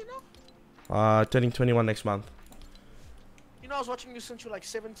 How old are you now? Turning 21 next month. You know, I was watching you since you were like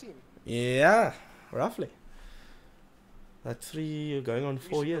 17. Yeah, roughly. That's 3 going on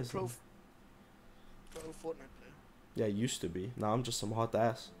 4 years. Pro Fortnite player. Yeah, used to be. Now I'm just some hot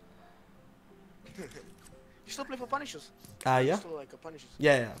ass. You still play for Punishers? Yeah. Still like a Punishers?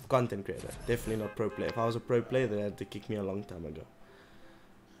 Yeah, content creator. Definitely not pro player. If I was a pro player, they had to kick me a long time ago.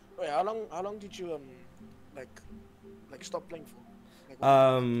 Wait, how long did you like stop playing for? Like,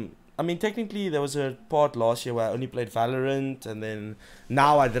 I mean, technically there was a part last year where I only played Valorant, and then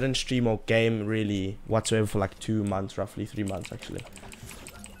now I didn't stream or game really whatsoever for like 2 months, roughly 3 months actually.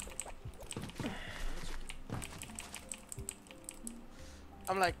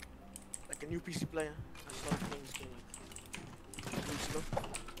 I'm like a new PC player. I started playing this game like 2 weeks ago.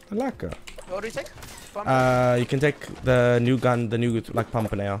 I like her. What do you take? You can take the new gun, the new like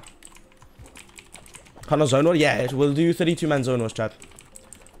pump now. Zonewars? Yeah, we'll do 32 man Zonewars, chat.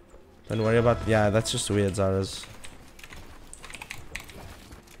 Don't worry about. Yeah, that's just weird, Zara's.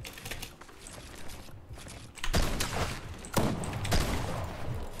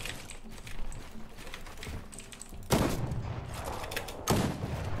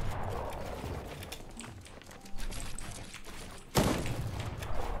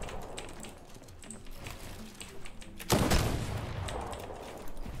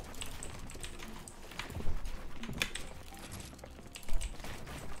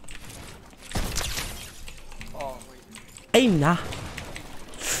 Aina.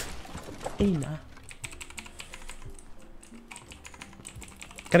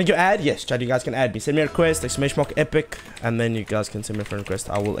 Can I go add? Yes, chat, you guys can add me. Send me a request, exclamation mark epic, and then you guys can send me a friend request.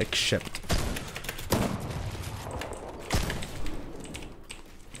 I will accept.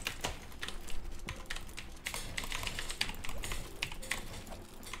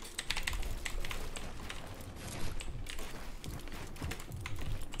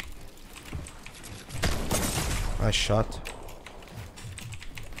 Nice shot.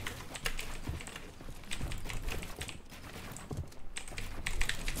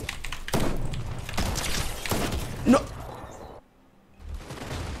 No.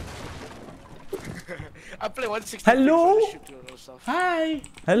 I play 160. Hello? Hi.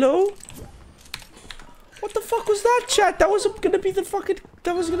 Hello? What the fuck was that, chat? That was gonna be the fucking.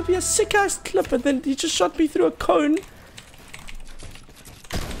 That was gonna be a sick ass clip, and then he just shot me through a cone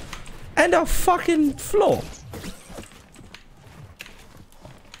and a fucking floor.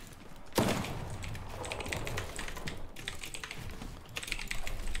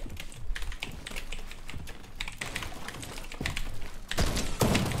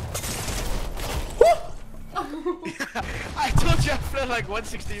 I told you I play like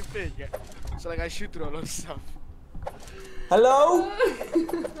 160 ping. So like I shoot through a lot of stuff. Hallo?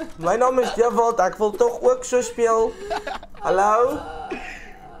 My naam is Dewald, ek wil tog ook so speel. Hallo?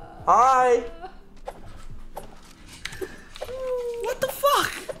 Hi. What the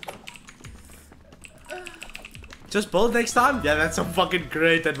fuck? Just build next time? Yeah, that's some fucking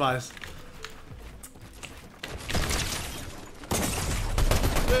great advice.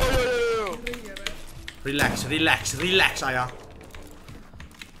 Yo. Relax, relax, relax, Aya.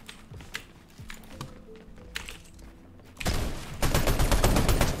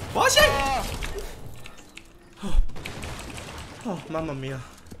 Was it? Oh, mamma mia.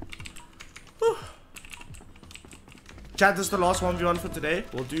 Whew. Chat, this is the last 1v1 for today.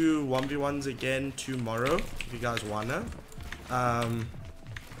 We'll do 1v1s again tomorrow if you guys wanna.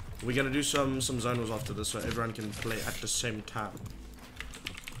 We're gonna do some zoners after this so everyone can play at the same time.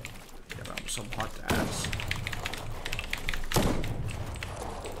 Get some hot ass.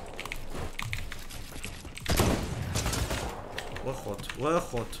 We're hot, we're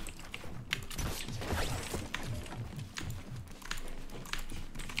hot.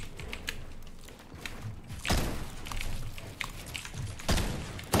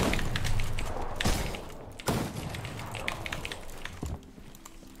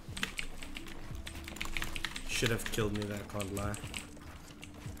 Should have killed me there, can't lie.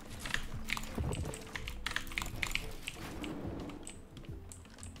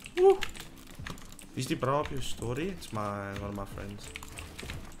 Woo! Wie's die bra op your story? It's one of my friends.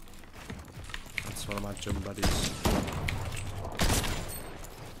 That's one of my gym buddies.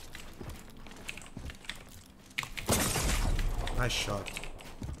 Nice shot.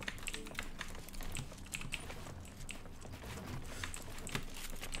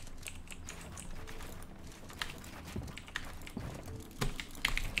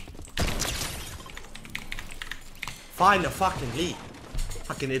 Find a fucking lead.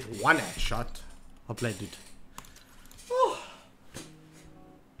 Fucking hit one headshot. I'll play, dude. Oh.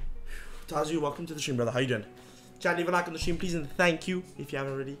 Tazu, welcome to the stream, brother. How you doing? Chat, leave a like on the stream, please, and thank you if you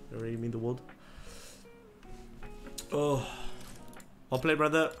haven't already. It already mean the world. Oh. I'll play,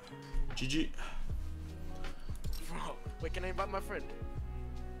 brother. GG. Bro, wait, can I invite my friend?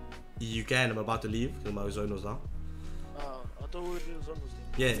 You can. I'm about to leave because my zone was now. I thought we were doing Zonewars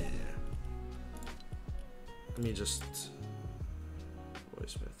thing. Yeah. Let me just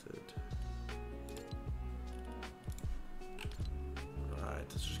voice method. Right,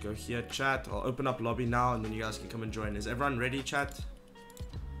 let's just go here, chat. I'll open up lobby now and then you guys can come and join. Is everyone ready, chat?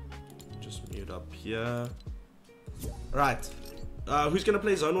 Just mute up here. Right. Who's gonna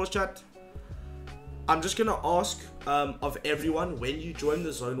play Zonewars, chat? I'm just gonna ask of everyone, when you join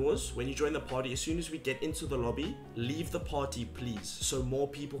the Zonewars, when you join the party, as soon as we get into the lobby, leave the party, please, so more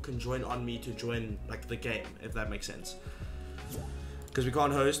people can join on me to join like the game, if that makes sense. Because we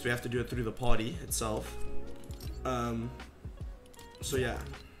can't host, we have to do it through the party itself. So yeah.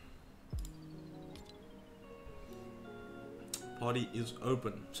 Party is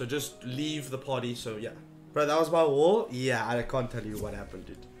open. So just leave the party, so yeah. Bro, that was my wall? Yeah, I can't tell you what happened,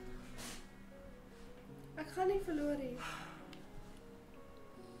 dude. Ek gaan nie verloor nie.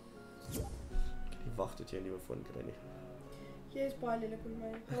 Ek wag tot jy 'n nuwe foon kry nie. Jy is baie lelik met my.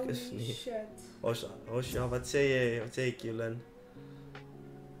 Holy shit. Osha, wat sê jy? Wat sê jy, Kylan?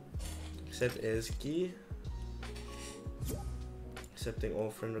 Accept as key. Accepting all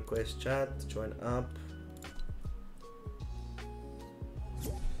friend request chat. Join up.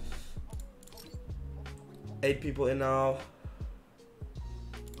 Eight people in now.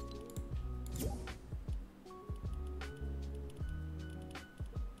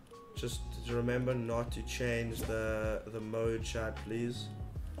 Just remember not to change the mode, chat, please.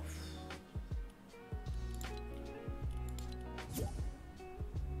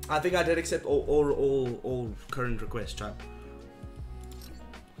 I think I did accept all current requests, chat.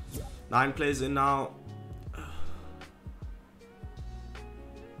 9 players in now.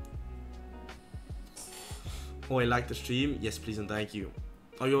 Oh, I like the stream. Yes, please and thank you.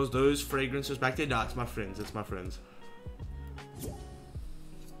 Are yours those fragrances back there? Nah, it's my friends. It's my friends.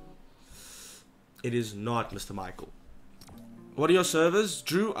 It is not Mr. Michael. What are your servers?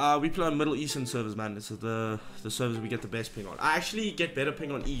 Drew, we play on Middle Eastern servers, man. This is the servers we get the best ping on. I actually get better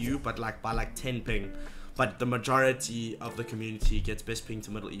ping on EU, but like by like 10 ping. But the majority of the community gets best ping to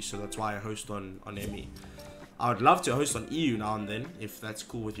Middle East, so that's why I host on ME. I would love to host on EU now and then, if that's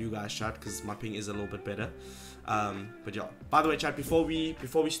cool with you guys, chat, because my ping is a little bit better. But yeah. By the way, chat, before we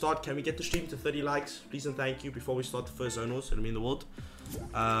start, can we get the stream to 30 likes? Please and thank you before we start the first Zonewars. It'll mean the world.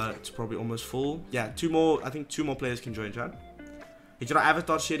 It's probably almost full. Yeah, I think two more players can join, chat. Het jy nou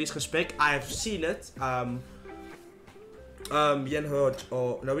Avatar series gespek? I have seen it. Yen heard,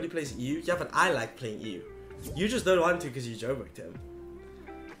 or nobody plays EU. Yeah, but I like playing EU. You just don't want to because you Joe-booked him.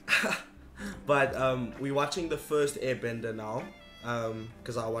 But we're watching the first Airbender now.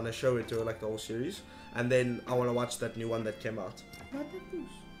 Because I want to show it to her, like the whole series. And then I want to watch that new one that came out. Wat het poes?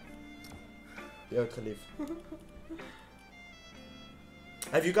 Yo, Khalif.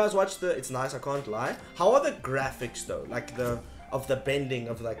 Have you guys watched the? It's nice. I can't lie. How are the graphics though? Like the bending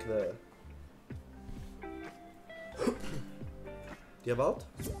of like the. Dewald?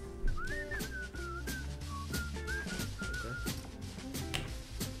 Okay.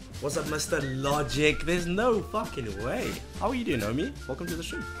 What's up, Mr. Logic? There's no fucking way. How are you doing, Omi? Welcome to the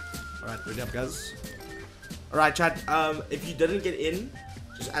stream. Alright, ready up, guys. Alright, chat. If you didn't get in,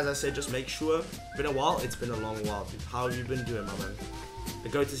 just as I said, just make sure. It's been a while. It's been a long while. How have you been doing, my man? The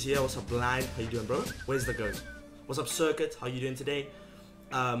goat is here. What's up, Blind? How you doing, bro? Where's the goat? What's up, Circuit? How you doing today?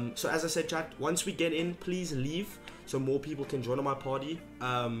 So as I said, chat, once we get in, please leave so more people can join on my party.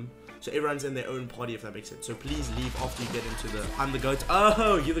 So everyone's in their own party, if that makes sense. So please leave after you get into the... I'm the goat.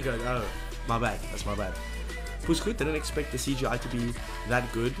 Oh, you're the goat. Oh, my bad. That's my bad. Puskut didn't expect the CGI to be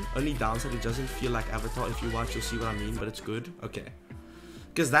that good. Only downside, it doesn't feel like Avatar. If you watch, you'll see what I mean, but it's good. Okay.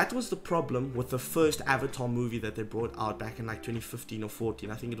 Because that was the problem with the first Avatar movie that they brought out back in like 2015 or 14.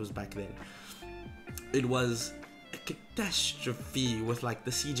 I think it was back then. It was a catastrophe with like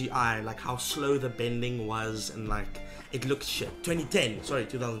the CGI, like how slow the bending was, and like it looked shit. 2010.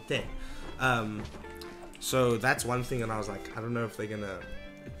 So that's one thing, and I was like, I don't know if they're gonna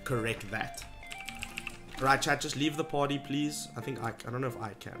correct that. Right, chat, just leave the party, please. I don't know if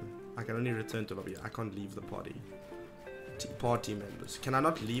I can. I can only return to lobby. I can't leave the party. Party members. Can I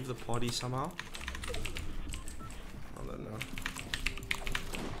not leave the party somehow? I don't know.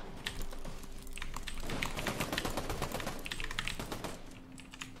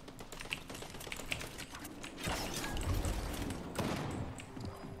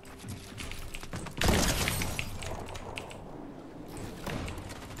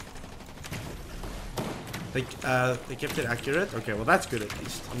 They kept it accurate. Okay, well that's good at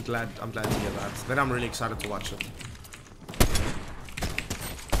least. I'm glad to hear that. Then I'm really excited to watch it.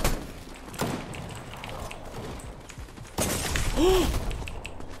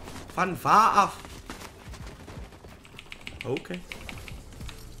 Van waar af? Okay.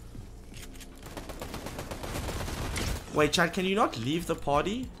 Wait, chat, can you not leave the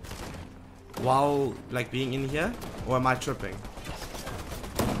party while like being in here? Or am I tripping?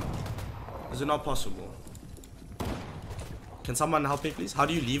 Is it not possible? Can someone help me, please? How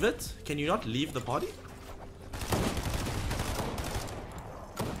do you leave it? Can you not leave the party?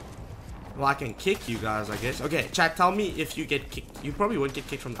 Well, I can kick you guys, I guess. Okay, chat, tell me if you get kicked. You probably won't get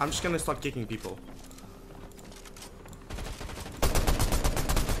kicked from... I'm just gonna start kicking people.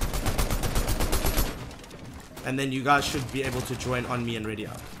 And then you guys should be able to join on me and ready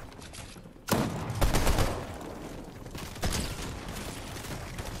up.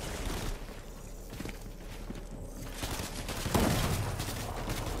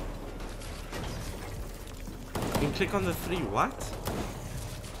 You can click on the 3, what?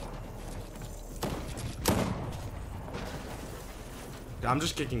 I'm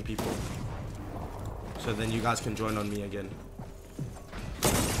just kicking people. So then you guys can join on me again.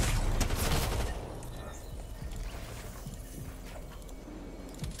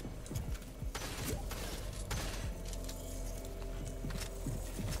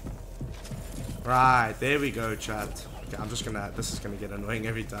 Right, there we go, chat. Okay, I'm just gonna... This is gonna get annoying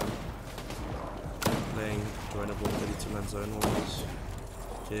every time. Playing joinable 32-man Zonewars.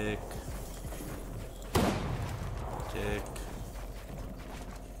 Kick. Kick.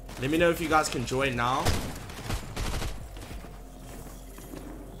 Let me know if you guys can join now.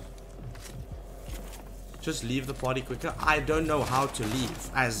 Just leave the party quicker. I don't know how to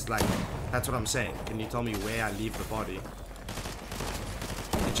leave. As like, that's what I'm saying. Can you tell me where I leave the party?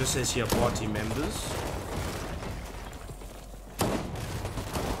 It just says here party members.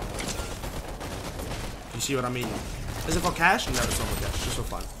 You see what I mean? Is it for cash? No, it's not for cash. Just for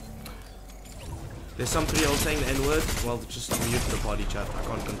fun. There's some 3-year-olds saying the N-word. Well, just mute the party, chat. I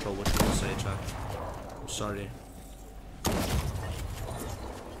can't control what people say, chat. I'm sorry.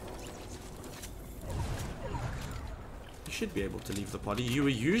 You should be able to leave the party. You were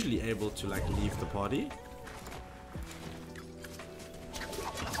usually able to, like, leave the party.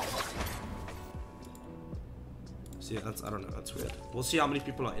 See, I don't know. That's weird. We'll see how many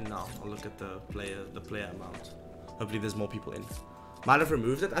people are in now. I'll look at the player amount. Hopefully there's more people in. Might have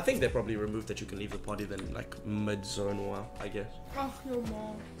removed it. I think they probably removed that you can leave the party then like mid-zone war, I guess. Oh, your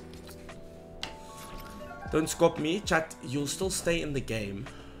mom. Don't scope me. Chat, you'll still stay in the game.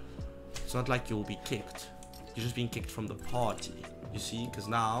 It's not like you'll be kicked. You're just being kicked from the party. You see? Because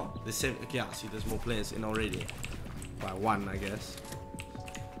now, there's 7... Yeah, see, there's more players in already. By 1, I guess.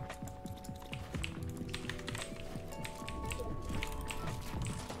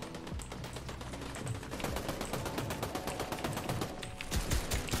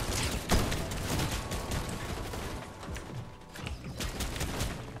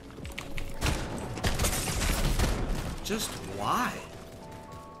 Just why?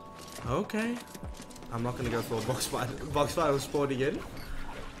 Okay. I'm not gonna go for a box fight with sport again.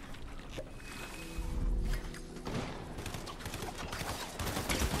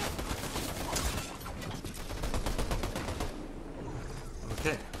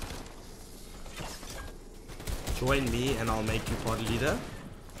 Okay. Join me and I'll make you party leader.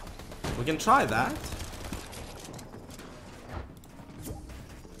 We can try that.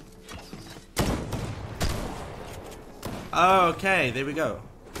 Okay, there we go.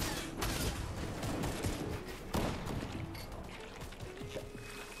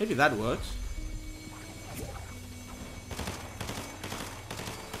 Maybe that works.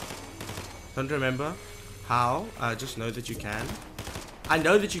 Don't remember how. Just know that you can. I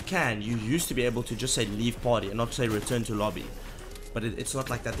know that you can. You used to be able to just say leave party and not say return to lobby. But it's not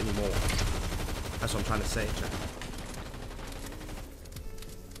like that anymore. That's what I'm trying to say, chat.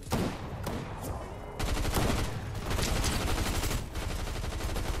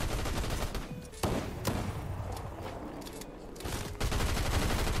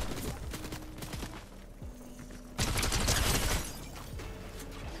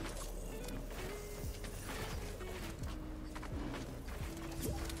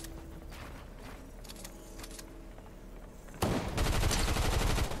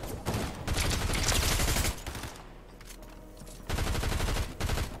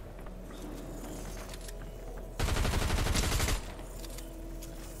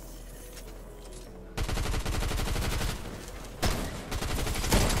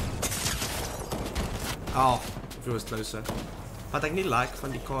 Oh, if it was closer. Wat ek nie like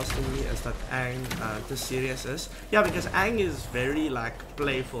van die casting nie is dat Ang te serious is. Yeah, because Ang is very like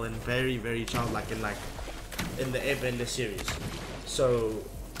playful and very childlike in the Airbender series. So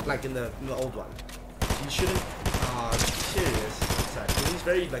like in the old one. He shouldn't serious. Exactly. He's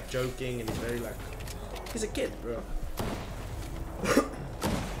very like joking and he's very like he's a kid, bro.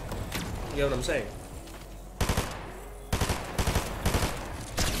 You know what I'm saying?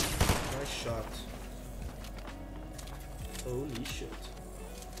 Nice shot. Holy shit.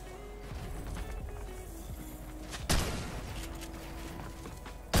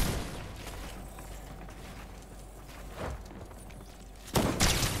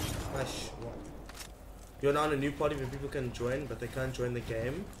 Nice. You're now in a new party where people can join, but they can't join the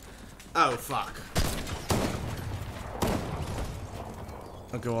game. Oh, fuck.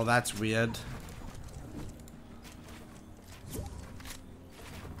 Okay, well, that's weird.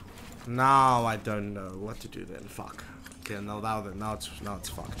 Now I don't know what to do then. Fuck. Okay, now it's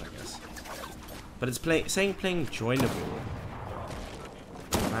fucked, I guess. But it's saying playing joinable.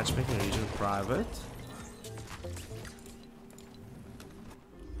 Matchmaking region private.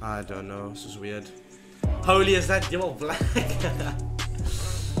 I don't know. This is weird. Holy, is that Dewald Black?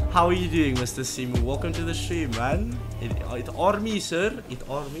 How are you doing, Mr. Simu? Welcome to the stream, man. It army, sir. It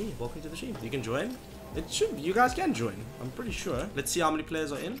army. Welcome to the stream. You can join. It should. You guys can join. I'm pretty sure. Let's see how many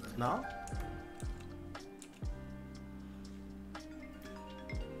players are in now.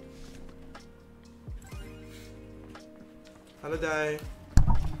 Hallo Dai.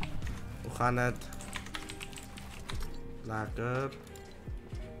 Hoe gaan het? Lekker.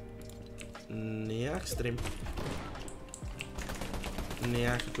 Nee, ek stream. Nee,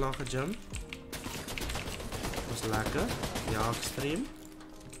 ek het lang gejump. Was lekker. Ja, ek stream.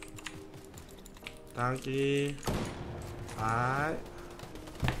 Dankie. Hi.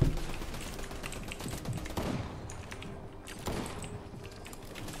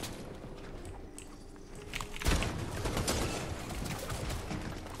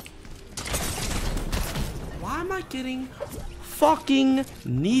 Why am I getting fucking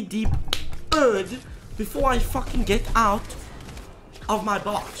knee-deep bird before I fucking get out of my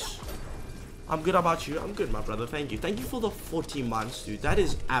box? I'm good. About you? I'm good, my brother. Thank you. Thank you for the 40 months, dude. That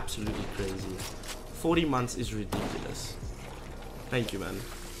is absolutely crazy. 40 months is ridiculous. Thank you, man.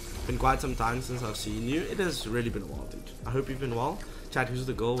 Been quite some time since I've seen you. It has really been a while, dude. I hope you've been well. Chat, who's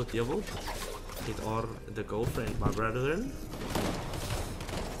the girl with Dewald? It or the girlfriend, my brethren.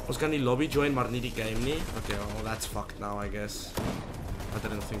 Ons kan die lobby join, maar nie die game nie. Okay, well, that's fucked now, I guess. I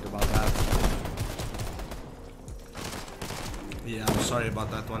didn't think about that. Yeah, I'm sorry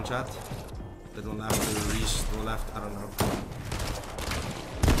about that one, chat. They don't have to restore left. I don't know.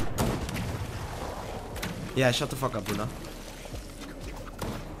 Yeah, shut the fuck up, Luna.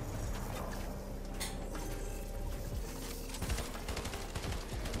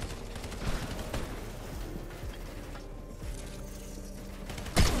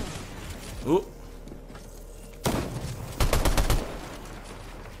 Ooh.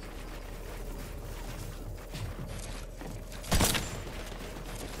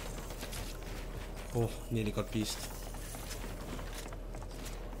 Oh, nearly got pieced.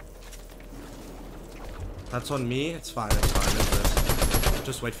 That's on me. It's fine. It's fine. It's this.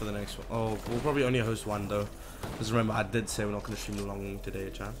 Just wait for the next one. Oh, we'll probably only host one though. Because remember, I did say we're not going to stream long today,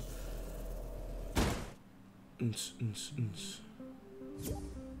 chat.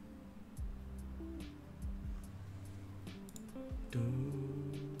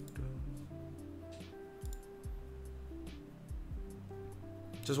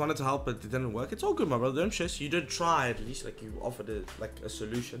 Just wanted to help, but it didn't work. It's all good, my brother. Don't stress. You did try at least. Like you offered it like a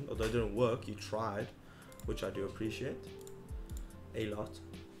solution, although it didn't work. You tried, which I do appreciate a lot.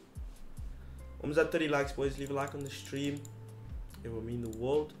 Almost at 30 likes, boys. Leave a like on the stream. It will mean the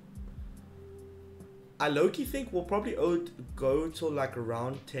world. I low-key think we'll probably go till like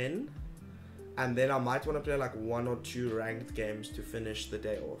around 10, and then I might want to play like 1 or 2 ranked games to finish the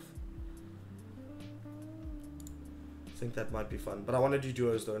day off. I think that might be fun, but I want to do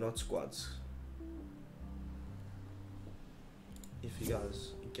duos though, not squads. If you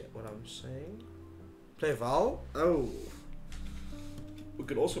guys get what I'm saying. Play Val? Oh. We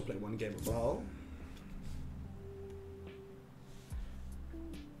could also play one game of Val.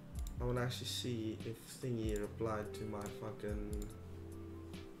 I want to actually see if Thingy replied to my fucking...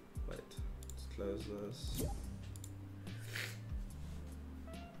 Wait, let's close this.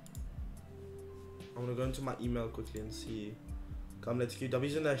 I'm gonna go into my email quickly and see. Come, let's go.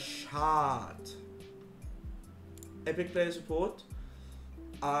 W's in the shot. Epic player support.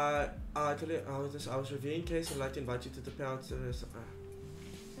 I tell you, I was reviewing case. I'd like to invite you to the payout service.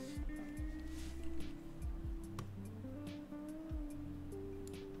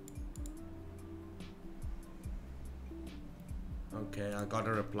 Okay, I got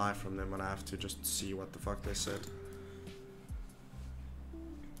a reply from them and I have to just see what the fuck they said.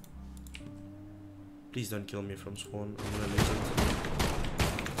 Please don't kill me from spawn. I'm gonna lose it.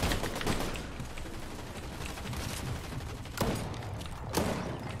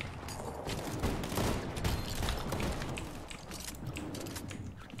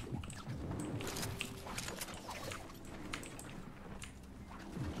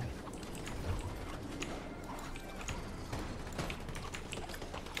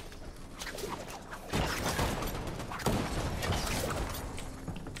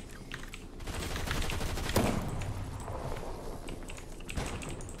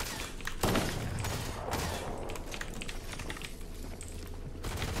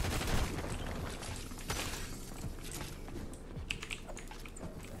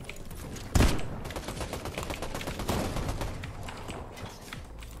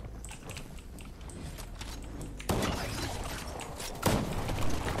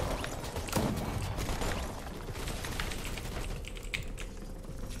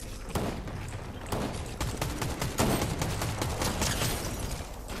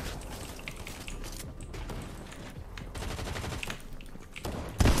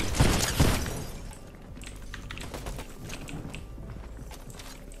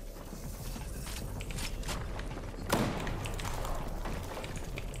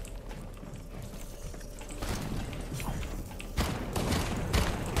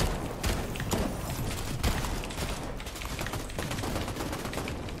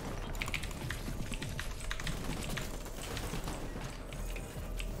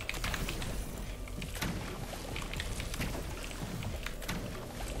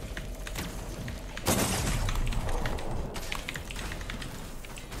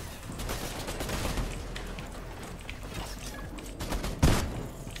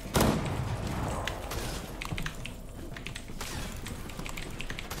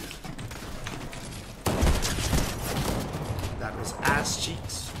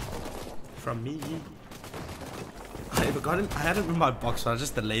 Cheeks from me. I had it in my box, but I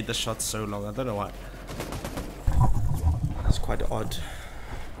just delayed the shot so long. I don't know why. That's quite odd.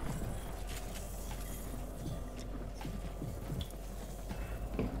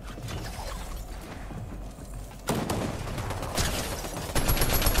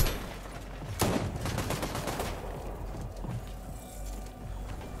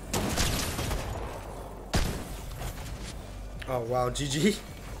 Oh wow, GG.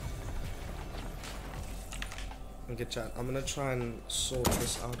 Okay chat, I'm gonna try and sort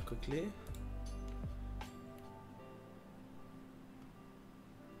this out quickly.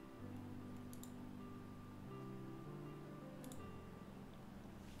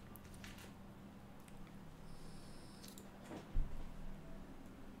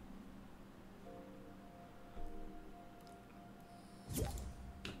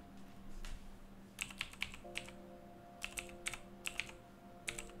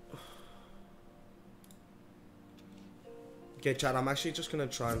 Okay chat, I'm actually just gonna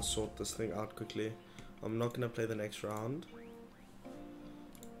try and sort this thing out quickly. I'm not gonna play the next round.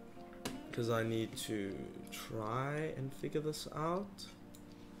 because I need to try and figure this out.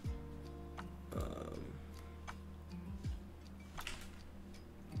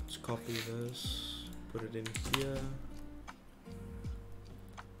 Let's copy this, put it in here.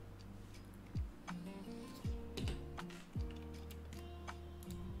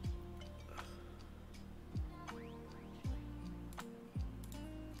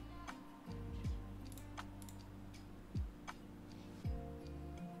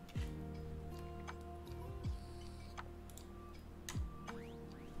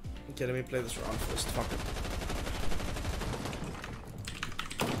 Okay, let me play this round first. Fuck it.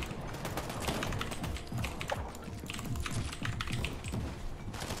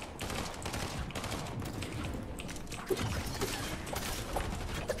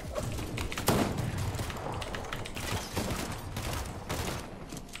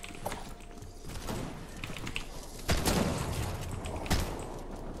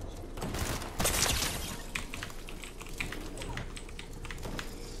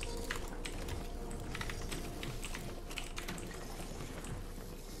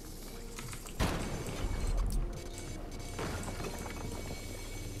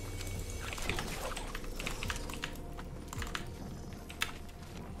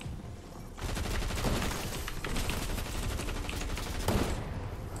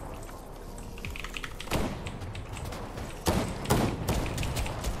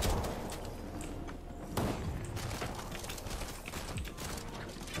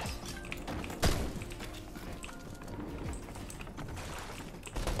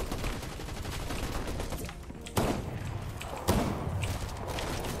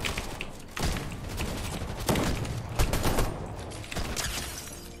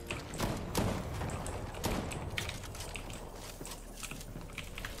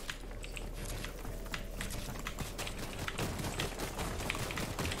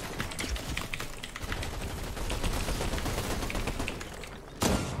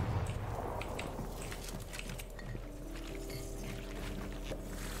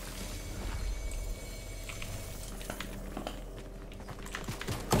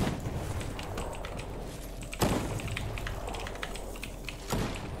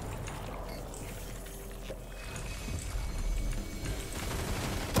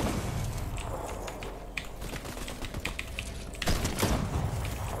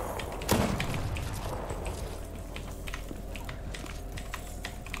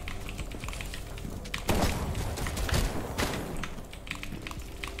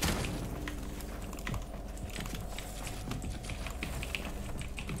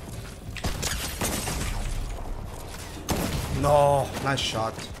 No, nice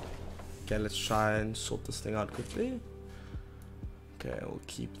shot. Okay, let's try and sort this thing out quickly. Okay, we'll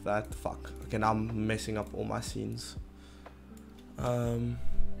keep that. Fuck. Okay, now I'm messing up all my scenes.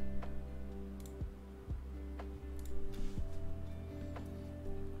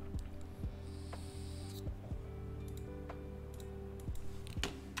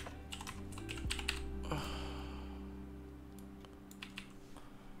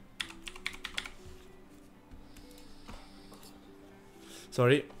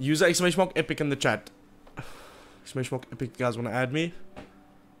 Sorry, user exclamation mark epic in the chat. Exclamation mark epic, you guys want to add me?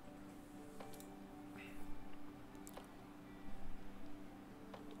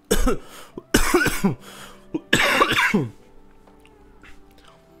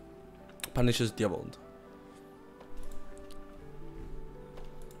 Punishes Dewald.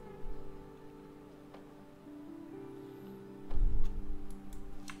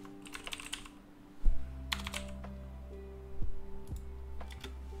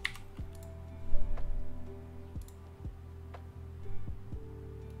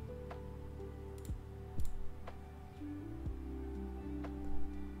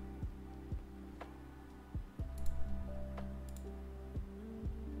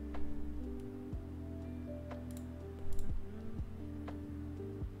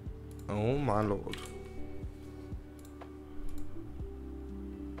 Oh my lord.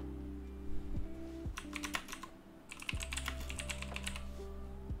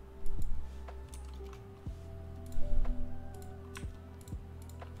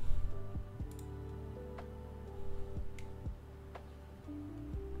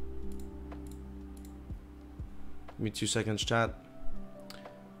 Give me 2 seconds, chat.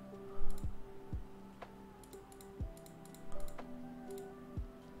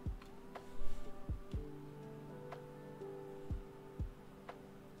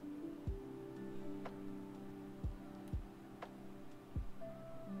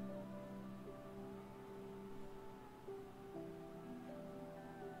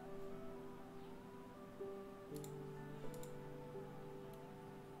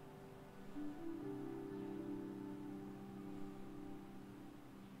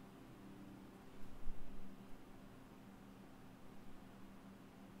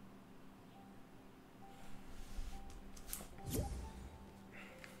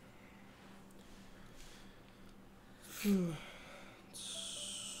 Make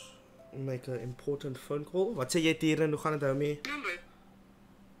an important phone call. Wat sê jy Tieren? Hoe gaan dit daarmee?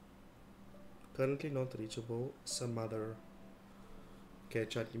 Currently not reachable. Some other. Okay,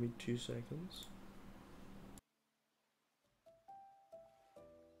 chat, give me 2 seconds.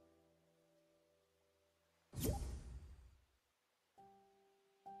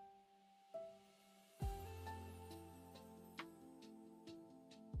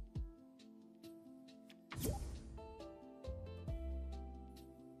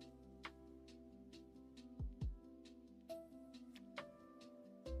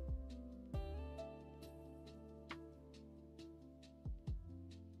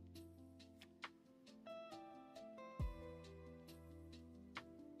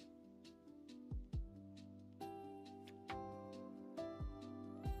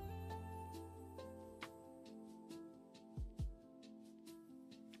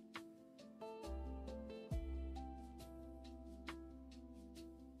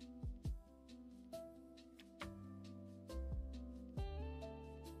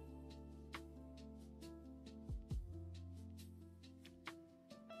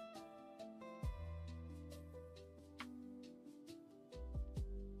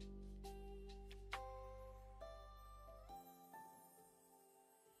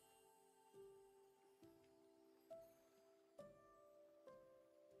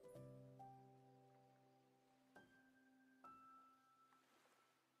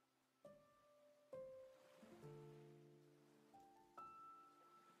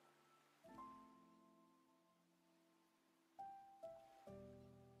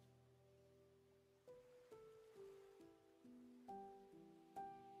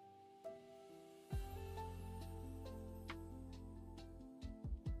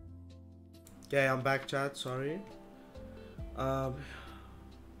 Okay, I'm back, chat. Sorry.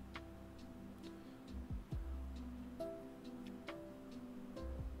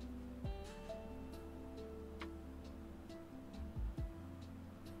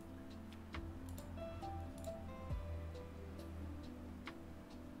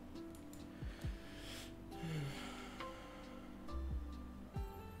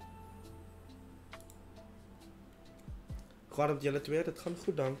 Hoe gaat het met jullie twee? Het gaat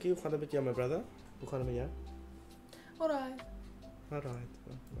goed, dankie. Hoe gaat het met jou, my brother? Hoe gaat het met jou? Alright. Alright.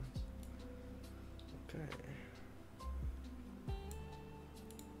 Oh, nice. Okay.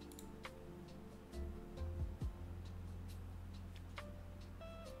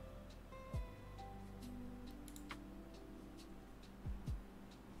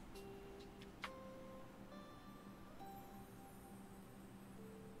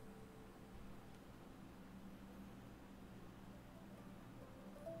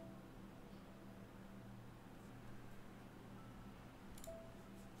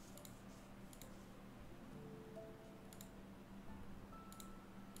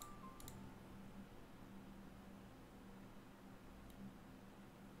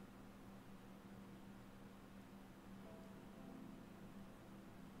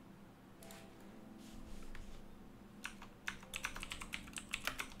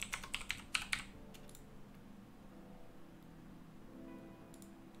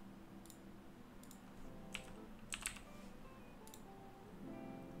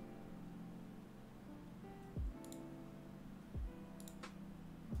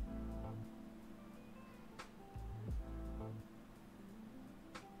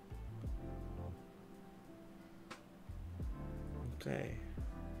 Okay.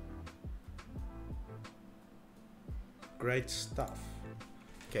 Great stuff.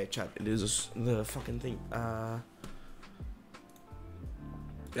 Okay, chat. It is the fucking thing.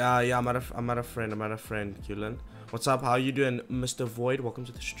 Yeah. I'm at a friend, Kulan. What's up? How you doing, Mr. Void? Welcome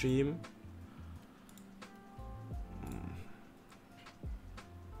to the stream.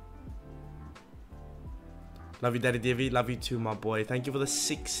 Love you, Daddy Davy. Love you too, my boy. Thank you for the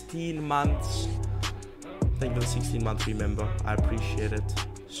 16 months. Thank you for the 16-month remember. I appreciate it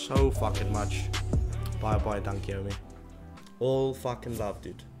so fucking much. Bye, thank you, me. All fucking love,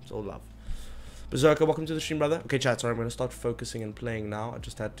 dude. It's all love. Berserker, welcome to the stream, brother. Okay, chat, sorry, I'm gonna start focusing and playing now. I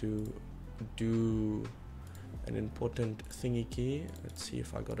just had to do an important thingy key. Let's see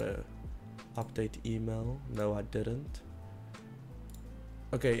if I got a update email. No, I didn't.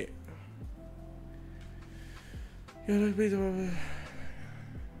 Okay.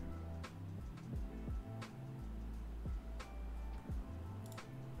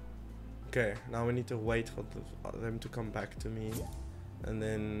 Okay, now we need to wait for them to come back to me, and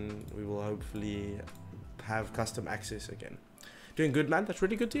then we will hopefully have custom access again. Doing good, man. That's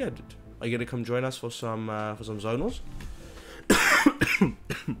really good to hear, dude. Are you gonna come join us for some Zonewars?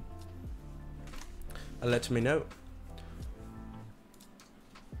 Let me know.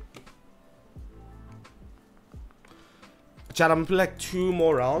 Chad, I'm gonna play like 2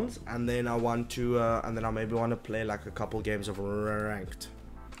 more rounds, and then I want to, and then I maybe want to play like a couple games of ranked.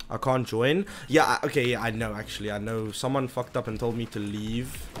 I can't join. Yeah, okay, yeah, I know, actually. I know someone fucked up and told me to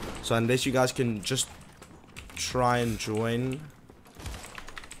leave. So unless you guys can just try and join.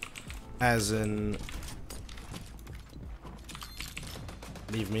 As in...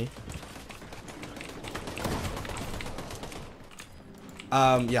 leave me.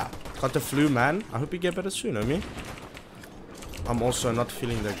 Yeah. Got the flu, man. I hope you get better soon, homie. I'm also not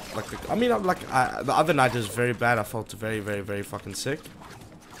feeling the... I mean, I'm like... the other night was very bad. I felt very, very, very fucking sick.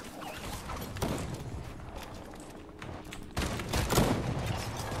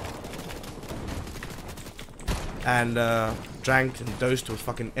 And drank and dosed with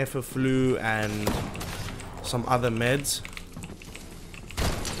fucking flu and some other meds.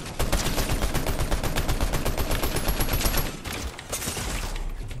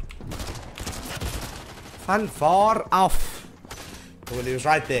 Van far off. Well, he was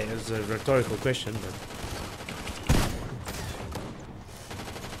right there. It was a rhetorical question, but...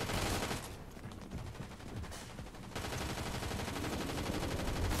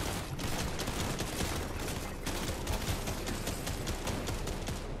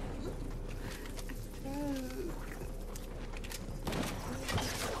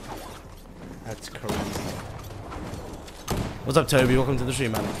 That's crazy. What's up, Toby? Welcome to the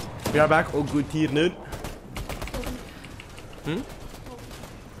stream, man. We are back. All good here, dude.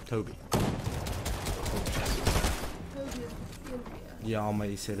 Toby. Ja, maar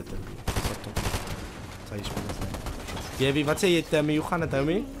je zei het Toby. Wat top. Zou je spelen zijn? Gabby, wat zei je, Tommy? Hoe gaat het,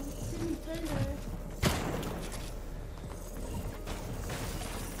 Tommy?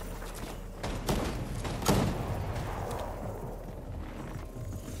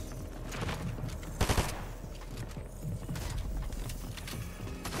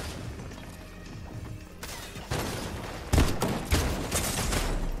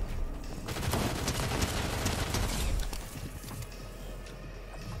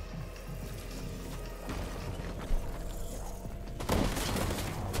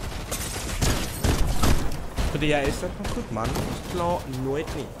 Ja, is dat nog goed, man? Klaar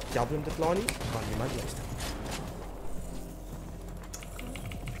nooit niet. Jij bent er klaar niet? Kan niemand luisteren.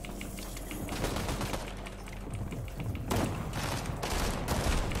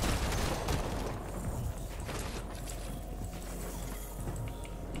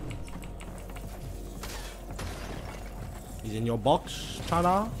 He's in your box,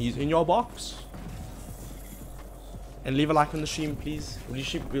 Chana. He's in your box. And leave a like on the stream, please.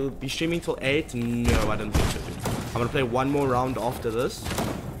 We'll be streaming till 8? No, I don't think so, dude. I'm gonna play one more round after this.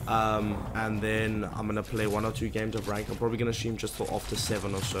 And then I'm gonna play 1 or 2 games of rank. I'm probably gonna stream just till after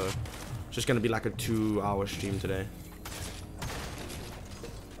 7 or so. It's just gonna be like a 2-hour stream today.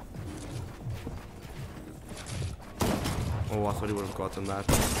 Oh, I thought he would have gotten that.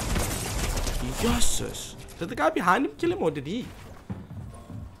 Jesus! Did the guy behind him kill him, or did he?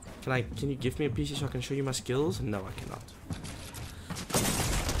 Can you give me a PC so I can show you my skills? No, I cannot.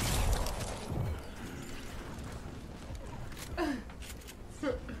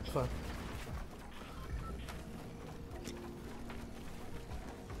 Fuck.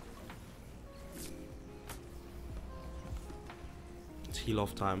 It's heal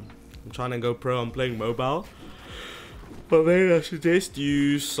off time. I'm trying to go pro, I'm playing mobile. But then I suggest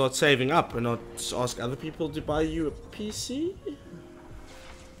you start saving up and not ask other people to buy you a PC.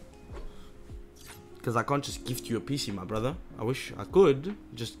 Because I can't just gift you a PC, my brother. I wish I could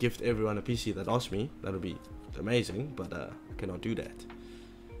just gift everyone a PC that asks me. That would be amazing, but I cannot do that.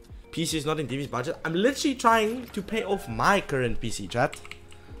 PC is not in DV's budget. I'm literally trying to pay off my current PC, chat.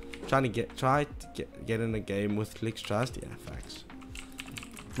 Try to get in a game with Clicks Trust. Yeah, facts.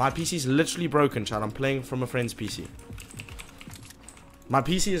 My PC is literally broken, chat. I'm playing from a friend's PC. My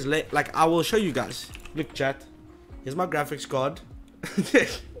PC is like, I will show you guys. Look, chat. Here's my graphics card.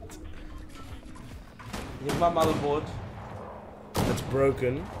 Here's my motherboard. That's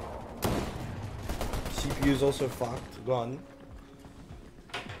broken. CPU is also fucked. Gone.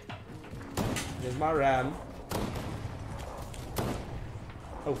 Here's my RAM.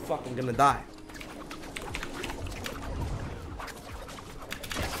 Oh fuck, I'm gonna die.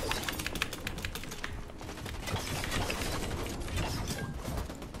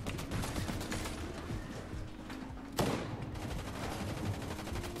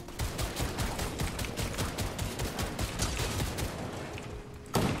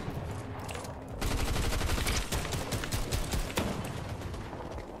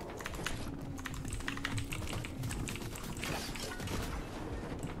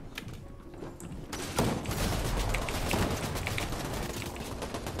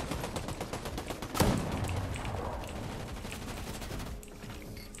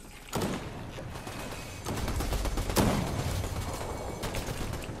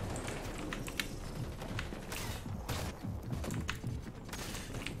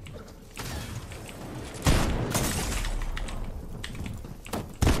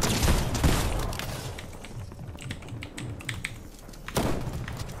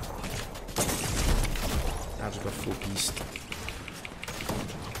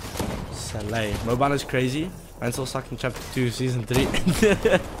 Saleh. Mobile is crazy. Man still stuck in chapter 2, season 3.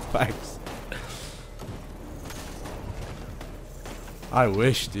 Thanks. I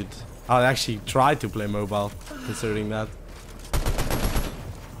wish, dude. I'll actually try to play mobile, considering that.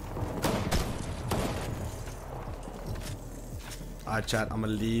 Alright, chat, I'm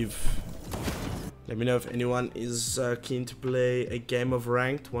gonna leave. Let me know if anyone is keen to play a game of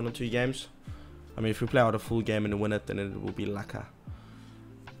ranked, 1 or 2 games. I mean, if we play out a full game and win it, then it will be lacquer.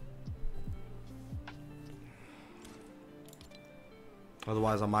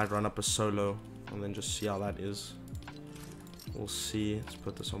 Otherwise, I might run up a solo and then just see how that is. We'll see. Let's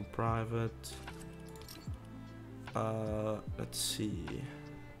put this on private. Let's see.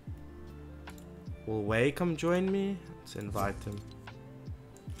 Will Wei come join me? Let's invite him.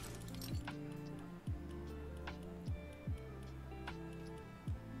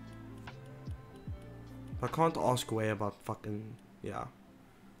 I can't ask Wei about fucking... yeah.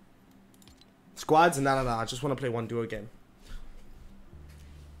 Squads? No. I just want to play one duo game.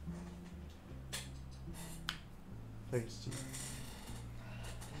 Thanks, G.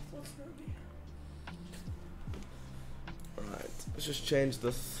 Alright, let's just change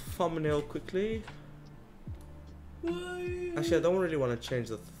the thumbnail quickly. Actually, I don't really want to change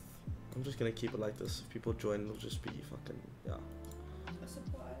the... I'm just gonna keep it like this. If people join, it'll just be fucking... yeah. A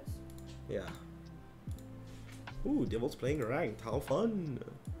surprise. Yeah. Ooh, Dewald's playing ranked. How fun!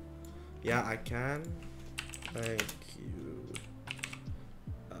 Yeah, I can. Thank you.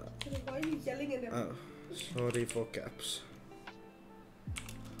 Why are you yelling at him? Oh, sorry for caps.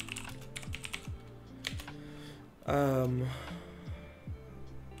 Can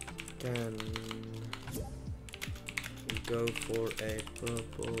we go for a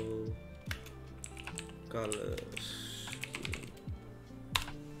purple color scheme?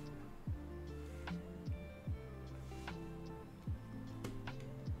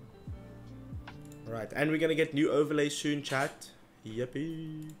 Right, and we're gonna get new overlays soon, chat.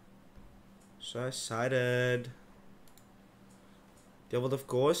 Yippee! So excited. Dewald, of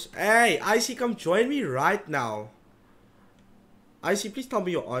course. Hey, Icy, come join me right now. Icy, please tell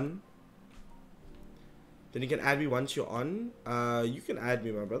me you're on. Then you can add me once you're on. You can add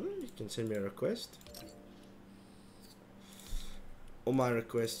me, my brother. You can send me a request. All my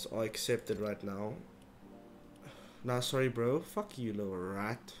requests are accepted right now. Nah, sorry, bro. Fuck you, little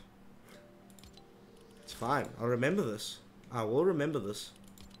rat. It's fine. I'll remember this. I will remember this.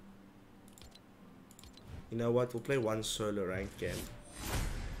 You know what? We'll play one solo ranked game.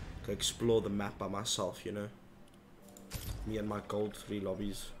 Go explore the map by myself, you know. Me and my gold 3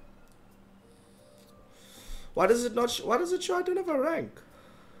 lobbies. Why does it not? Why does it show I don't have a rank?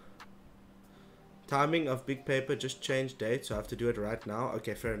 Timing of big paper just changed date, so I have to do it right now.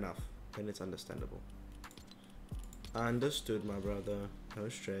 Okay, fair enough. Then it's understandable. Understood, my brother. No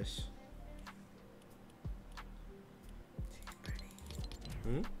stress. She's pretty.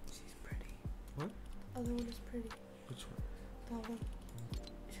 Hmm? She's pretty. What? Other one is pretty. Which one? That one.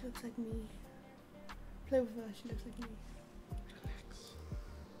 She looks like me. Play with her. She looks like me. Relax.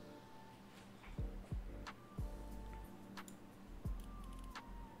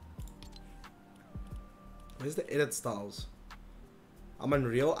 Where's the edit styles? I'm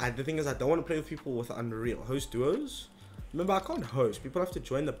Unreal. The thing is, I don't want to play with people with Unreal. Host duos? Remember, I can't host. People have to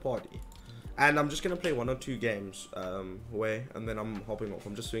join the party. And I'm just going to play 1 or 2 games away. And then I'm hopping off.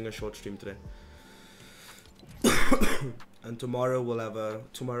 I'm just doing a short stream today. And tomorrow we'll have a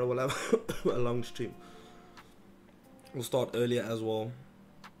a long stream. We'll start earlier as well.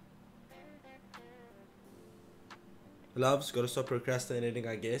 Loves, gotta stop procrastinating,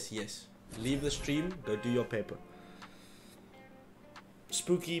 I guess. Yes. Leave the stream, go do your paper.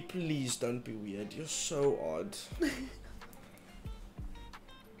 Spooky, please don't be weird. You're so odd.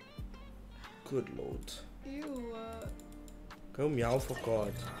 Good lord. Ew. Go meow for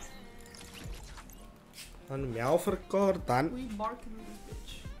God. And meow for God, dan. We barking this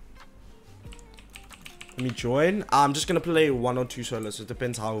bitch. Let me join. I'm just gonna play 1 or 2 solos. It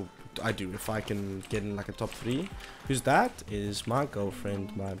depends how I do. If I can get in like a top 3. Who's that? Is my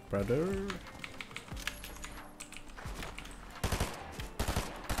girlfriend, my brother.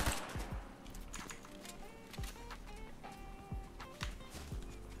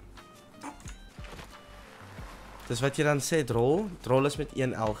 Dis wat jy dan sê, Drol. Drol is met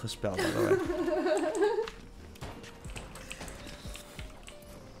 1 L gespel, by the way.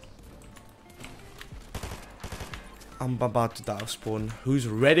 I'm about to dive spawn. Who's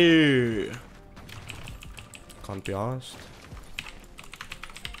ready? Can't be asked.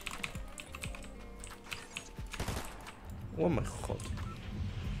 Oh my god.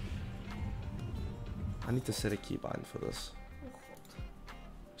 I need to set a keybind for this.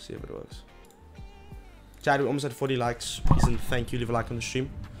 See see if it works. Chat, we almost had 40 likes. Please and thank you. Leave a like on the stream.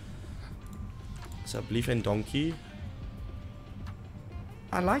 So I believe in Donkey.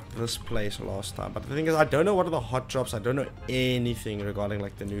 I liked this place last time, but the thing is, I don't know what are the hot drops. I don't know anything regarding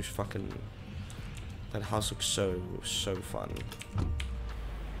like the new fucking. That house looks so fun.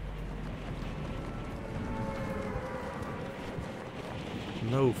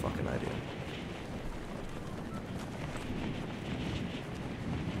 No fucking idea.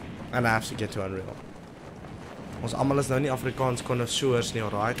 And I have to get to Unreal. Ons almal is nou nie Afrikaans connoisseurs nie,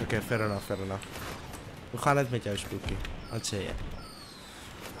 alright? Okay, fair enough, fair enough. Hoe gaan dit met jou, Spooky? Wat sê jy?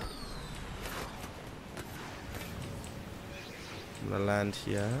 I'm gonna land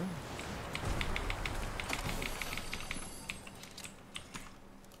here.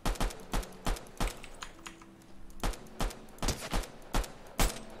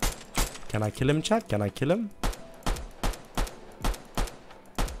 Can I kill him, chat? Can I kill him?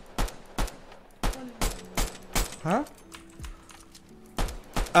 Huh?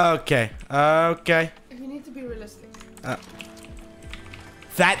 Okay. Okay. You need to be realistic.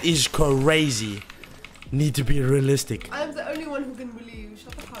 That is crazy. Need to be realistic. I'm the only one who can bully you.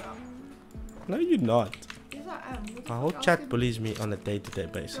 Shut the fuck up. No, you're not. Yes, I am. My whole chat bullies me on a day-to-day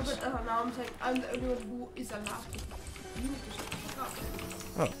basis. No, but now I'm saying I'm the only one who is allowed to. You need to shut the fuck up.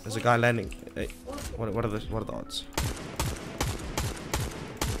 Oh, there's a guy landing. Hey, what are the odds?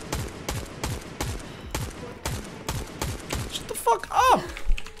 Shut the fuck up!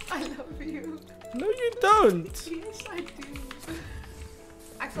 I love you. No, you don't. Yes, I do.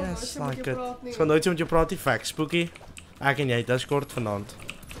 Ek sal Yes, nooit met like jou it. praat nie. Ek sal nooit met jou praat nie, facts, Spooky. Ek en jy, Discord vanaand.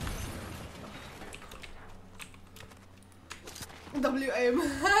 WM.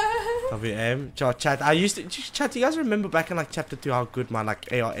 WM. Chat. I used to chat. You guys remember back in like chapter 2 how good my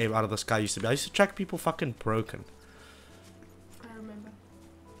like AR aim out of the sky used to be? I used to track people fucking broken. I remember.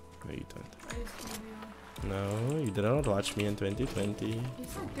 No, you don't. I used to be No, you did not watch me in 2020.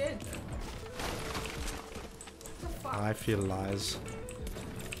 Yes, I did. What the fuck? I feel lies.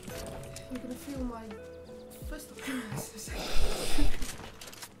 You're gonna feel my fist.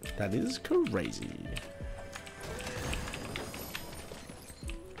 That is crazy.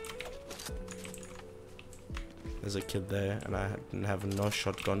 There's a kid there, and I didn't have no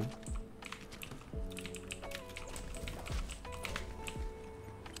shotgun.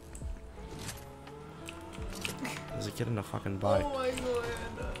 There's a kid in a fucking bike. Oh my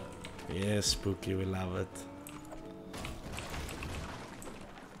god. Yes, Spooky, we love it.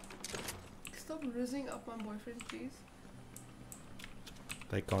 Stop rizzing up my boyfriend, please.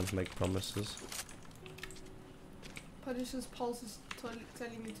 They can't make promises. Punisher's pulse is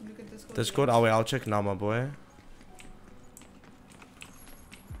telling me to look at Discord. Discord, oh wait, I'll check now, my boy.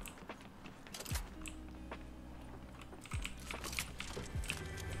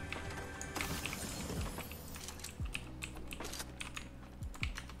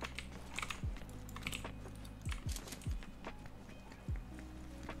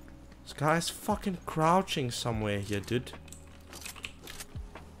 This guy's fucking crouching somewhere here, dude.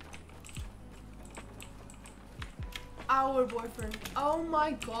 Our boyfriend. Oh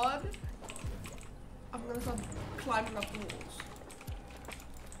my god. I'm gonna start climbing up the walls.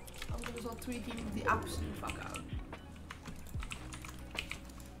 I'm gonna start tweaking the absolute fuck out.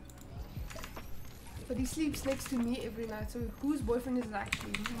 But he sleeps next to me every night, so whose boyfriend is it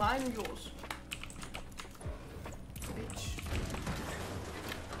actually? Mine or yours? Bitch.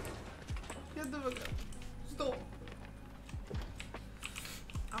 Get the fuck out. Stop.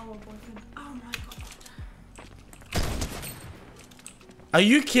 Our boyfriend. Oh my god. Are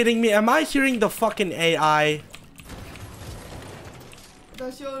you kidding me? Am I hearing the fucking AI?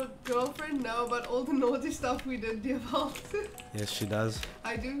 Does your girlfriend know about all the naughty stuff we did, Dewald? Yes, she does.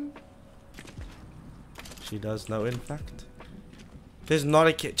 I do. She does know, in fact. There's not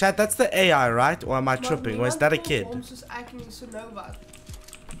a kid. Chat, that's the AI, right? Or am I tripping? Or is that a kid? Mom's just acting Sonova.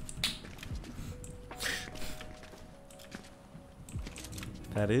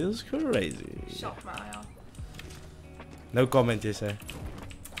 That is crazy. Shut my eye out. No comment, you say.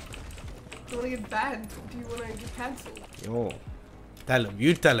 Do you wanna get banned? Do you wanna get cancelled? Yo. Tell him.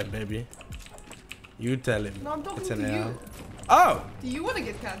 You tell him, baby. You tell him. No, I'm talking It's to an you. AI. Oh! Do you wanna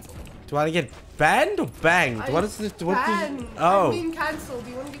get cancelled? Do I get banned or banged? What is this? What banned. is? Oh. I mean cancelled. Do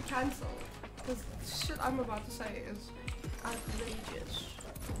you wanna get cancelled? Because shit I'm about to say is outrageous.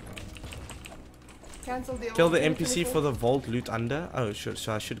 Cancel the Kill the NPC for the vault loot under. Oh, sure.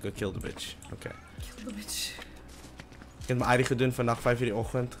 So I should go kill the bitch. Okay. Kill the bitch. Ik heb mijn ID gedaan vannacht 5 uur die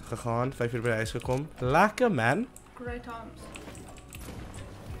ochtend gegaan. 5 uur bij huis gekomen. Lekker, man. Great times.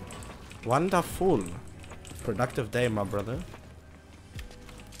 Wonderful. Productive day, my brother.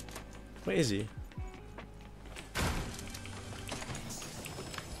 Where is he?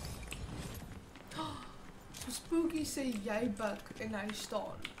 So Spooky sê jy buk en hy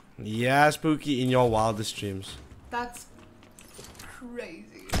staan. Yeah, Spooky in your wildest dreams. That's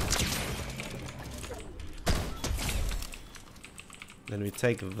crazy. Then we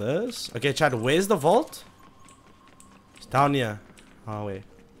take this. Okay, Chad, where's the vault? It's down here. Oh, wait.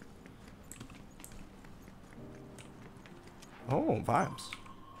 Oh, vibes.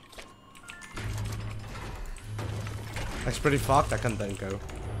 That's pretty fucked. I can't then go.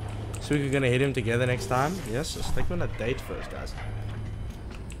 So we're gonna hit him together next time? Yes, let's take him on a date first, guys.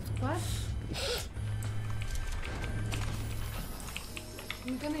 What?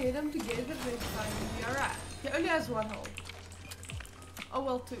 We're gonna hit them together next time. You're right. He only has one hole. Oh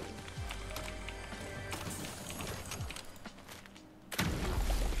well, two.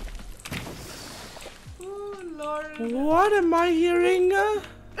 Oh Lord. What am I hearing?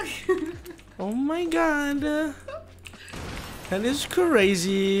 Oh my god. That is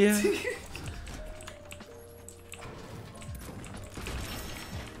crazy.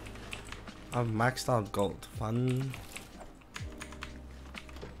 I've maxed out gold. Fun.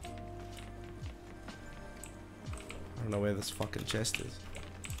 I don't know where this fucking chest is.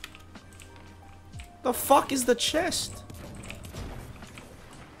 The fuck is the chest?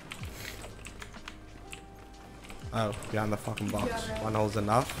 Oh, behind the fucking box. Yeah, One hole's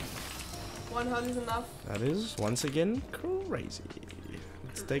enough. One hole is enough. That is, once again, crazy.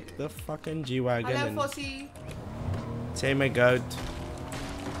 Let's take the fucking G-Wagon Hello, and Fossy. tame a goat.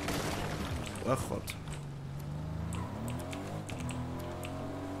 Oh, God.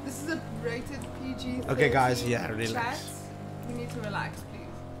 This is a rated PG. Okay, guys, yeah, relax. Chat. We need to relax, please.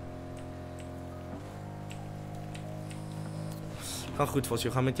 Gaan goed, Vos.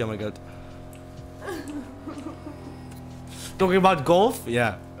 You gaan met jou, my goat. Talking about golf?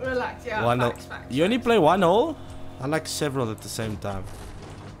 Yeah. Relax, yeah. One hole. Facts. You only play one hole? I like several at the same time.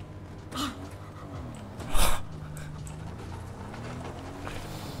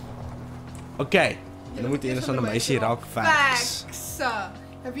 Okay. Dan moet eerst van de meisje hier ook facts. Facts.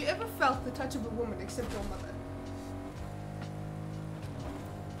 Have you ever felt the touch of a woman except your mother?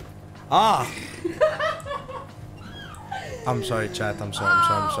 Ah! I'm sorry, chat. I'm sorry.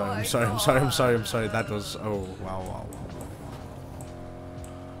 I'm sorry. That was. Oh, wow.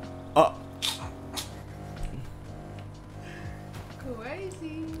 Oh!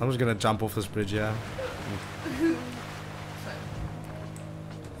 Crazy. I'm just gonna jump off this bridge, yeah.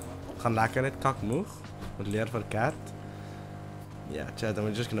 Gaan lekker net kak moeg. Met leer voor cat. Yeah, chat, and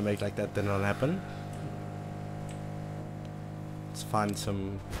we're just gonna make like that then it'll happen. Let's find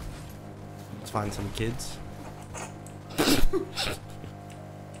some kids.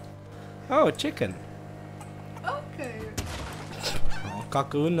 Oh, chicken. Okay. Oh,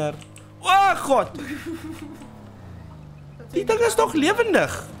 kakkoener. Oh, god! Die ding is toch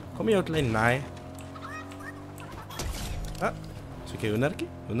levendig? Kom hier, klein naai. Ah, is oké, hoenderkie?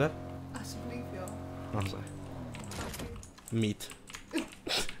 Hoender? Alsjeblieft, ja. Oh, sorry. Meat.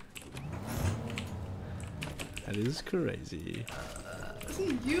 That is crazy.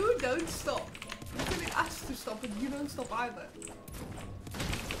 See, you don't stop. You're telling us to stop, but you don't stop either.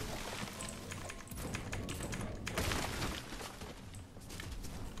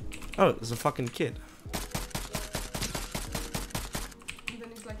 Oh, there's a fucking kid. And then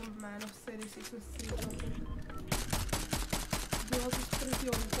he's like a man of 36 with 3 children. Dewald is pretty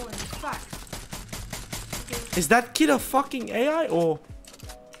on point. Facts. Okay. Is that kid a fucking AI or?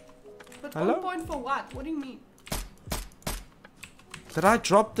 But Hello? on point for what? What do you mean? Did I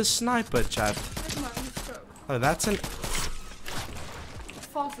drop the sniper, chat? That's my own stroke. Oh, that's an.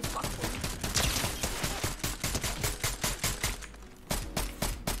 Fast as fuck.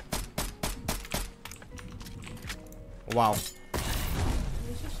 Wow. It's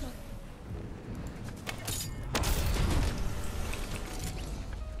just not.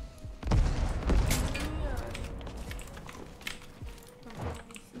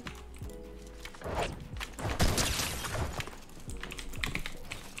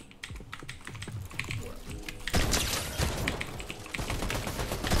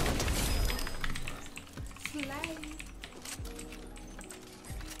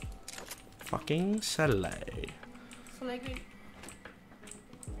 Fucking Saleh.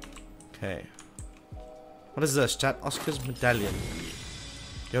 Okay. What is this? Chat Oscar's medallion.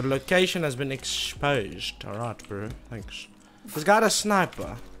 Your location has been exposed. Alright, bro. Thanks. This guy a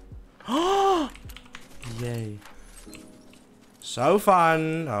sniper. Oh! Yay. So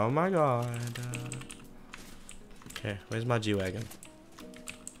fun. Oh my god. Okay, where's my G-Wagon?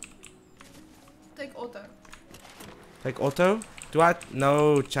 Take auto. Take auto? Do I?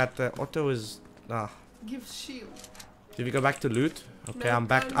 No, chat. The auto is. Ah. Give shield. Did we go back to loot? Okay, Nou I'm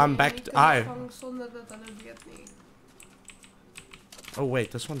back. kan I'm jy back. nie To, kan I. vang sonder dat hulle weet nie. Oh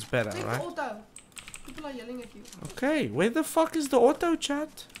wait, this one's better, Take the right? auto. People are yelling at you. Okay, where the fuck is the auto,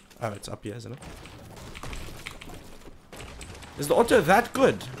 chat? Oh, it's up here, isn't it? Is the auto that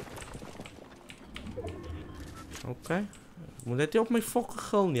good? Okay. Moet net nie op my fucking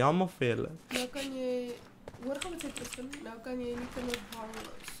gil nie, jammer vir julle. Nou kan jy hoor gaan met sy Tristan. Nou kan jy nie kinders vang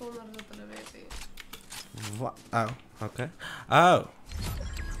sonder dat hulle weet nie. What? Oh, okay. Oh.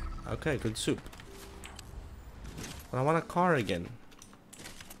 Okay, good soup. But I want a car again.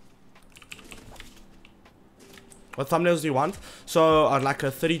 What thumbnails do you want? So, I'd like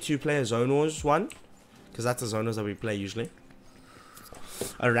a 32-player Zonewars one. Because that's the Zonewars that we play usually.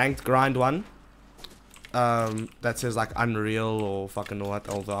 A ranked grind one. That says like Unreal or fucking what.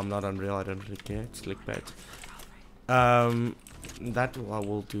 Although I'm not Unreal, I don't really care. It's clickbait. That I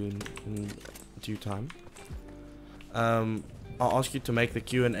will do in due time. I'll ask you to make the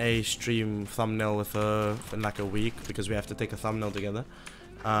Q&A stream thumbnail with her in like a week because we have to take a thumbnail together.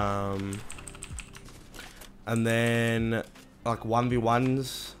 And then like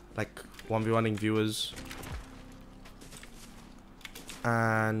 1v1s, like 1v1ing viewers.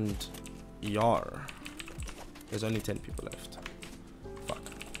 And yar. There's only 10 people left. Fuck.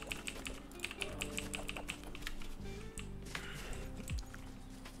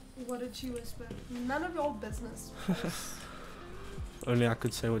 What did she whisper? None of your business. Only I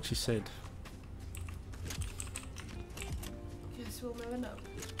could say what she said. Guess we'll never know.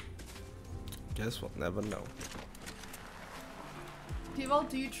 Guess we'll never know. Dewald,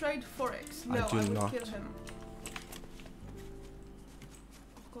 do you trade Forex? No, do I would not. kill him.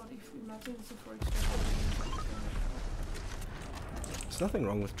 Oh god, if you're not into Forex trading. There's nothing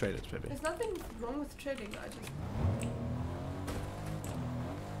wrong with traders, baby. There's nothing wrong with trading, I just...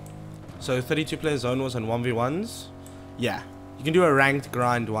 So 32 player Zonewars and 1v1s? Yeah. You can do a ranked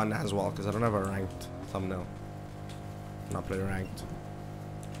grind one as well, because I don't have a ranked thumbnail. And I play ranked.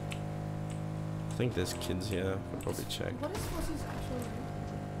 I think there's kids here. I'll probably check. What is Foss's actual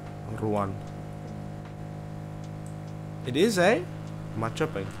name? Ruan. It is, eh? Am I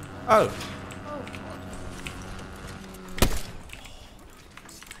tripping? Oh! Oh god.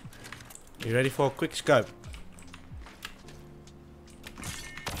 You ready for a quick scope?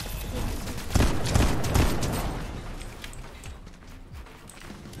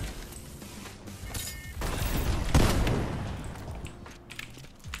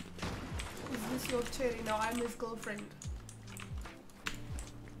 Is this your cherry? No, I'm his girlfriend.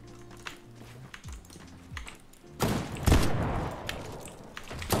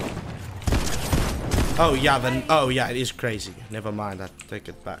 Oh yeah, then oh yeah, it is crazy. Never mind, I take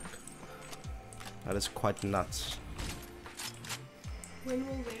it back. That is quite nuts. When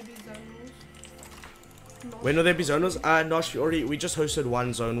will there be Zonewars? When will there be Zonewars? Nosh, we just hosted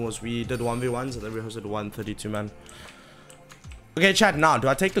one Zonewars. We did 1v1s and then we hosted one 32-man. Okay, chat, now, do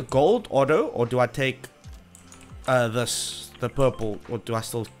I take the gold auto or do I take this, the purple, or do I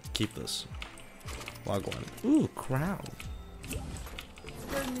still keep this? Wagwan. Ooh, crown.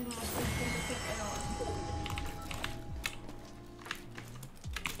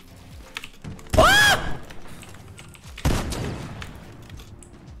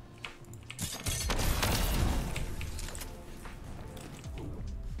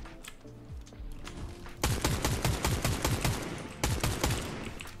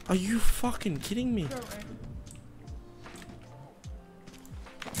 Are you fucking kidding me?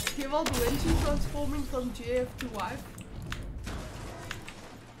 Dewald, when she transforming from GF to wife?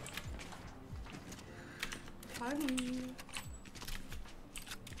 Funny.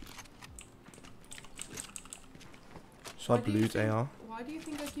 Swap loot AR. Why do you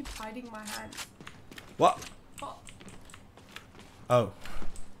think I keep hiding my hand? What? Oh. Oh.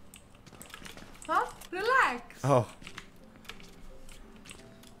 Huh? Relax. Oh.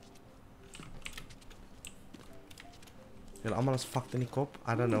 Julle allemaal is fucked in die kop.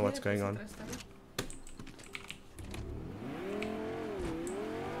 I don't know what's going on.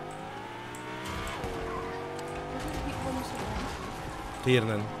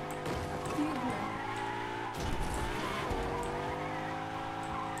 Tiernen.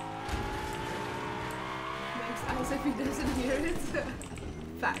 Makes as if he doesn't hear it.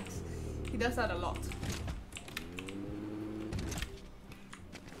 Facts. He does that a lot.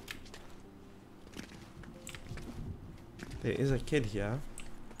 There is a kid here.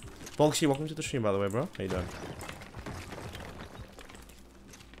 Volksy, welcome to the stream, by the way, bro. How you doing?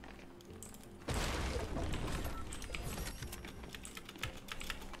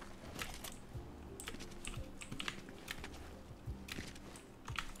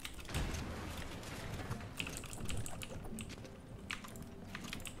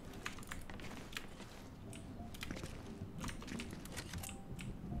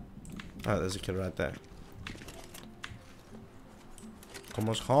 Oh, there's a kid right there. Kom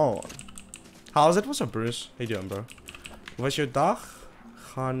ons gaan. How's it? What's up, Bruce? How you doing, bro? Hoe was jou dag?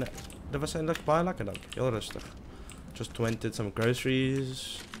 Dat was eindelijk baie lekker dag. Heel rustig. Just went, did some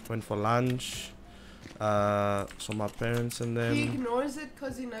groceries. Went for lunch. Saw my parents and them. He ignores it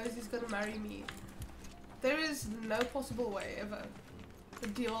because he knows he's gonna marry me. There is no possible way ever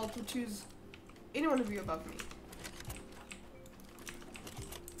that Dewald would choose any one of you above me.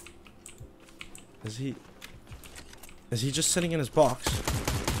 Is he just sitting in his box?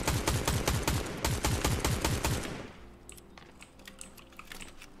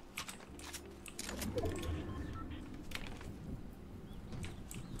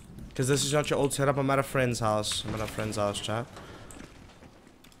 Because this is not your old setup. I'm at a friend's house. I'm at a friend's house, chat.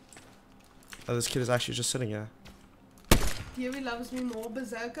 Oh, this kid is actually just sitting here. Huey loves me more,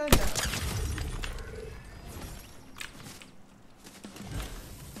 Berserker. No.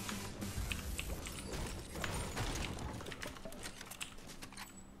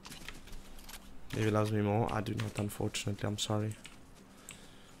 Maybe he loves me more. I do not, unfortunately. I'm sorry.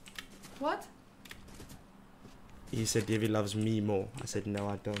 What? He said Davy loves me more. I said no,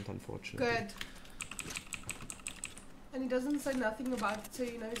 I don't, unfortunately. Good. And he doesn't say nothing about it, so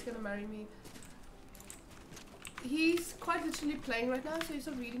you know he's gonna marry me. He's quite literally playing right now, so he's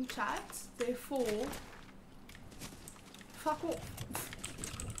not reading chats. Therefore, fuck off.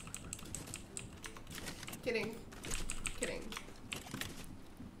 Kidding. Kidding.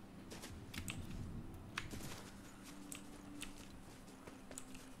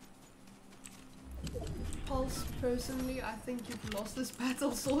 Pulse, personally, I think you've lost this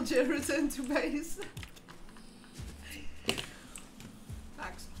battle, soldier. Return to base.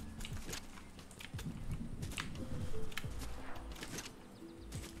 Facts.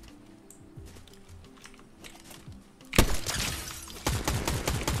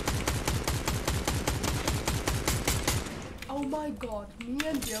 Oh my god, me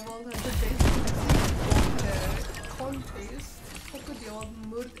and Dewald had the best contest. Fuck with Dewald,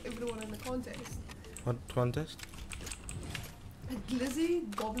 murdered everyone in the contest. What contest? A glizzy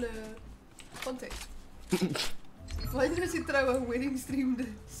gobbler contest. Wanneer is die trouwe wedding stream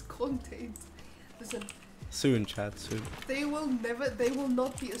this content? Listen. Soon, chat, soon. There will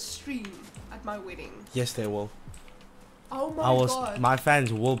not be a stream at my wedding. Yes, they will. Oh my god. My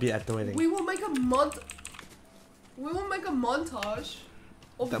fans will be at the wedding. We will make a montage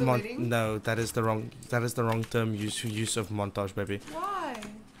of the wedding. No, that is the wrong term use of montage, baby. Why?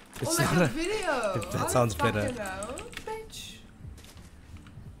 It's like not a video. If that sounds better. Know, bitch.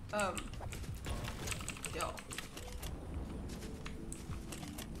 Yeah.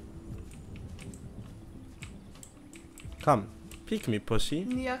 Come, peek me, pussy.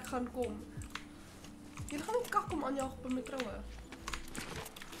 Nee, ek gaan kom. Jy gaan nie kak om aanjaag by my troue.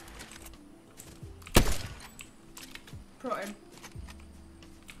 Pro M.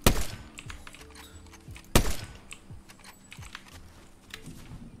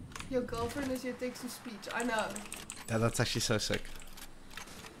 Your girlfriend is your text-to-speech. I know. Yeah, that's actually so sick.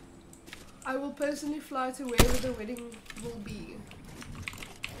 I will personally fly to wherever the wedding will be.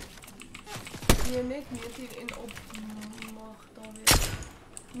 Nee, net 19 en op. Mag daar weer.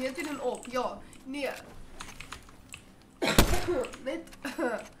 19 en op, ja. Nee. Net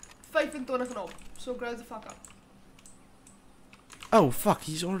 25 en op. So grow the fuck up. Oh, fuck,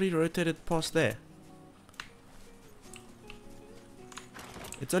 he's already rotated past there.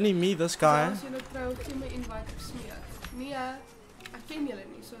 It's only me, this guy. As julle trou, gee my invite op smeer. Nee, ek ken julle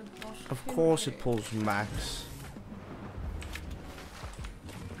nie, so daar's Of course it pulls max.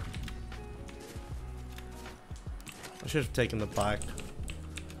 I should have taken the bike.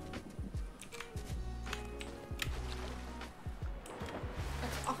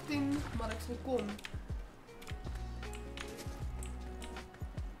 Ek's 18, maar ek sal kom.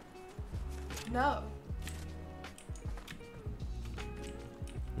 No.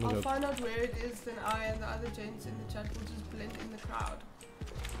 I'll find out where it is, then I and the other gents in the chat will just blend in the crowd.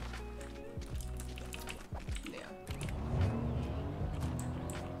 Yeah.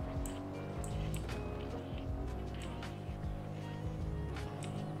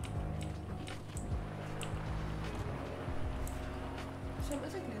 So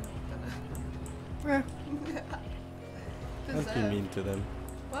is ek nie nog Don't be mean to them.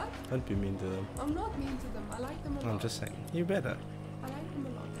 What? Don't be mean to them. I'm not mean to them. I like them a lot. I'm just saying. You better. I like them a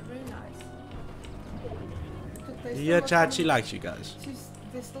lot. They're very nice. Yeah, chat, she likes you guys.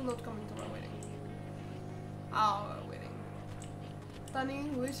 They're still not coming to my wedding. Our wedding. Tannie,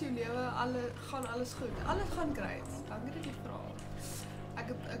 hoe is jou lewe? Gaan alles goed? Alles gaan great. Dankie dat jy vra. Ek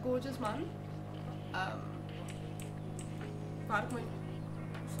het 'n gorgeous man. Werk my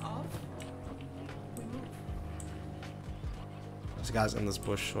af. This guy's in this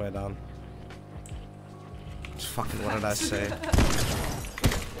bush way down. Fucking what did I say?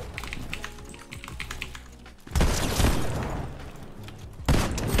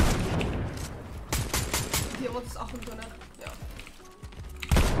 Dewald is 28. Ja.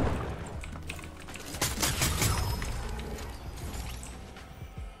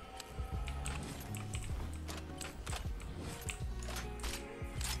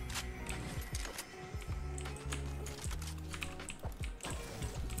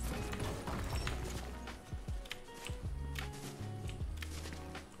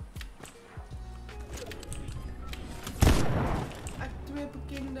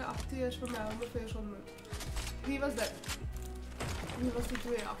 Bekende acteurs van mij ongeveer ontmoet. Wie was dat? Wie was die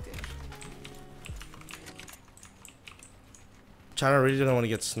twee acteurs? China really don't want to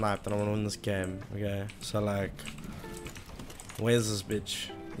get sniped. I don't want to win this game. Okay, so like, where's this bitch?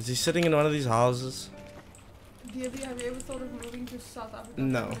 Is he sitting in one of these houses? DB, have you ever thought of moving to South Africa?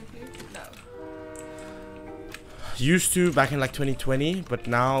 No. No. Used to back in like 2020, but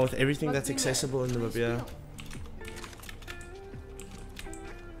now with everything Wat that's doen jy? accessible in Namibia.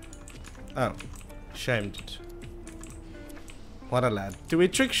 Oh, shamed. What a lad. Do we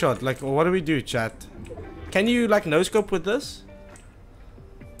trick shot? Like, what do we do, chat? Can you like no scope with this?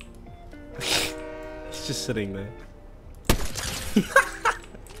 He's just sitting there.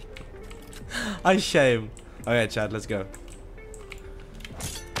 I shame. Okay, chat, let's go.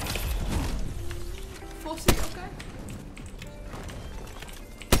 Fossie, okay.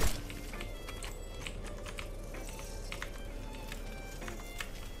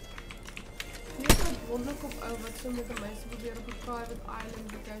 Wonderlijk op wat ze met de meeste proberen op een private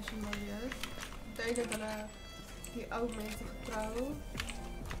island vacation manier. Betekent dat die oude mensen getrouwd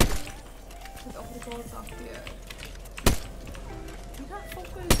met Afrikaanse acteur. Wie de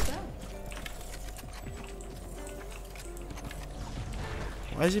fuck is dat?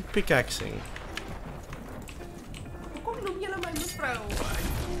 Why is he pickaxing? Hoekom noem julle my mevrou?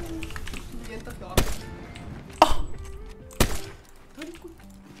 90 jaar.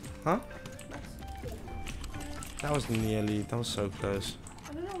 Huh? That was nearly, that was so close.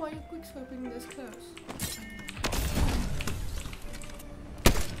 I don't know why you're quick scoping this close.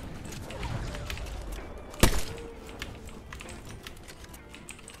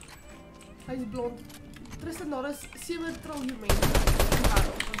 Hij is blond. Er is nog eens 7 triljoen mensen in de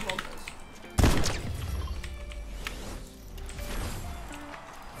wereld wat blond is.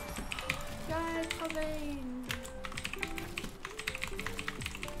 Kijk, alleen.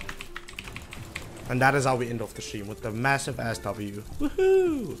 And that is how we end off the stream, with the massive ass W.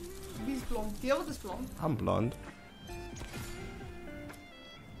 Woohoo! Wie is blond? Dewald is blond. I'm blonde.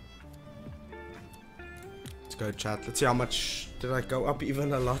 Let's go chat. Let's see how much did I go up,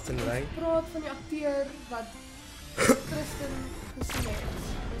 even a lot in rank. Praat van die acteur wat Tristan gesien het.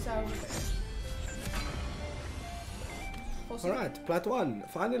 Dis ou het. Alright, plat 1.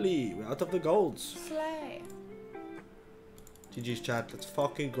 Finally, we're out of the golds. Slay. GG's chat, let's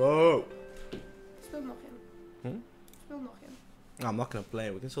fucking go. Speel nog een. Speel nog een. No, I'm not gonna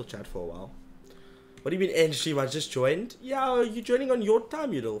play, we can still chat for a while. What do you mean end stream? I just joined? Yeah, you're joining on your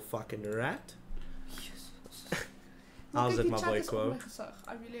time, you little fucking rat. How's it, my boy Quo?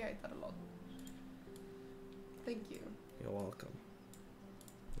 I really hate that a lot. Thank you. You're welcome.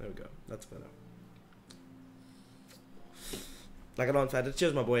 There we go, that's better. Like I don't fat.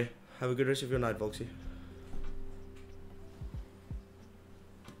 Cheers, my boy. Have a good rest of your night, Volksy.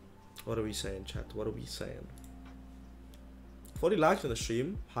 What are we saying, chat? What are we saying? 40 likes on the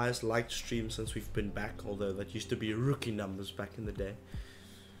stream. Highest liked stream since we've been back. Although that used to be rookie numbers back in the day.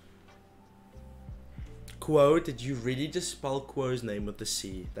 Quo, did you really just spell Quo's name with the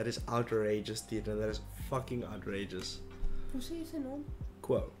C? That is outrageous, Tiernan. That is fucking outrageous. Hoe sê jy sy naam?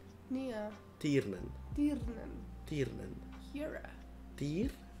 Quo. Nee. Tiernan. Tiernan. Tiernan. Here.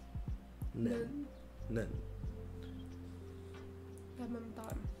 Tier? Nen. Nen. Have him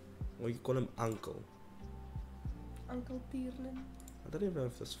time. Or you call him Uncle. Uncle Tiernan. I don't even know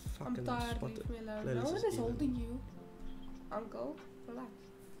if this fucking I'm tired, spot leave me alone. playlist No one is is even. holding you. Uncle, relax.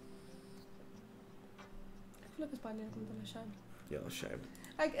 Ek voel ek is baie lelik met hulle shame. Yeah, shame.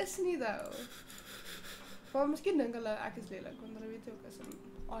 Ek is nie though. Maar miskien dink hulle ek is lelik want hulle weet ook is in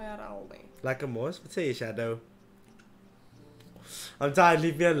IRL nie. Like a mouse? What say you, Shadow? I'm tired,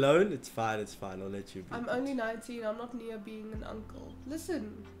 leave me alone. It's fine, I'll let you be. I'm only 19, I'm not near being an uncle.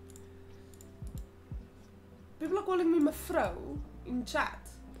 Listen. People are calling me mevrou in chat.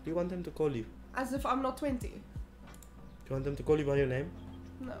 Do you want them to call you? As if I'm not 20. Do you want them to call you by your name?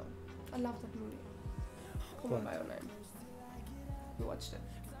 No. I love that movie. Call me What? by your name. You watched it.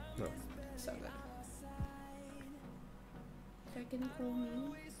 No. So good. I can call me.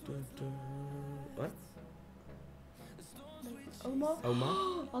 What? Oma?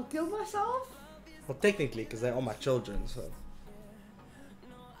 Oma? I'll kill myself? Well, technically, because they're all my children, so.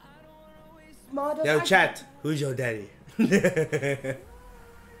 Ma, dat Yo, ek- chat, who's your daddy?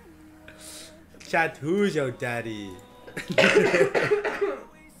 Chat, who's your daddy?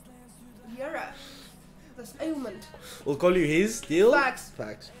 Jere. That's ailment. We'll call you his deal. Facts.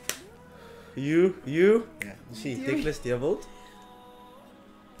 Facts. You. Yeah. You see, You. Dickless Dewald.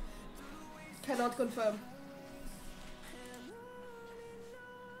 Cannot confirm.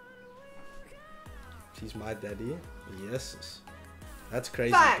 She's my daddy. Yes. That's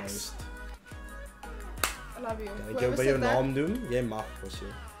crazy, Facts. Ghost. I love you. Kan ik Whoever jou bij said je that- naam doen? Jij mag, was je.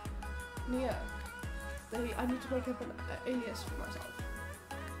 Nee. I need to make up an alias for myself.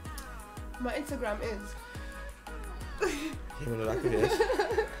 My Instagram is. Je moet er lekker wees.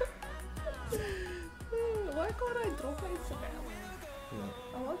 Why can't I drop my Instagram? Ja.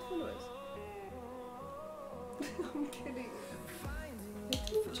 I want followers. I'm kidding.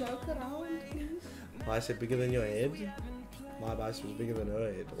 Let me joke around, please. Why is it bigger than your head? My bicep is bigger than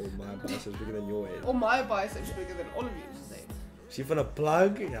her head. Or my bicep is bigger than your head. Or my bicep is bigger than all of you, say. She van a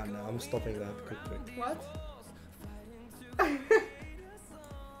plug? Yeah, no, I'm stopping that quick. What?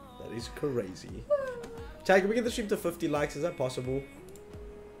 That is crazy. Chat, can we get the stream to 50 likes? Is that possible?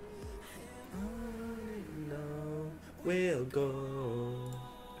 We'll go.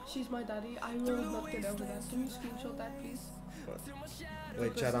 She's my daddy. I will not get over that. Can you screenshot that, please? What?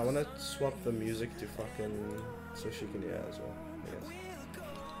 Wait, Chad, I wanna swap the music to fucking so she can hear as well. I guess.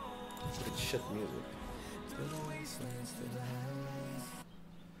 It's shit music.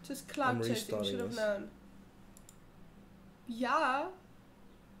 Just cloud I'm chasing. restarting Should have this. known. Yeah.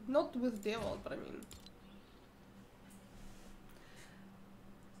 Not with Dewald, but I mean.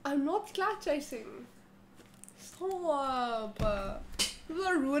 I'm not cloud chasing. Stop. People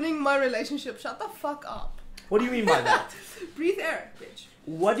are ruining my relationship. Shut the fuck up. What do you mean by that? Breathe air, bitch.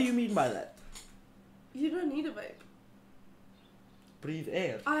 What do you mean by that? You don't need a vape. Breathe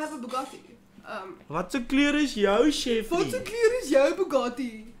air. I have a Bugatti. Wat 'n kleur is jou, chef? Wat 'n kleur is jou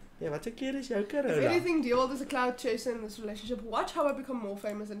Bugatti? Ja, wat 'n kleur is jou If Corolla? anything, Dewald is a cloud chaser in this relationship. Watch how I become more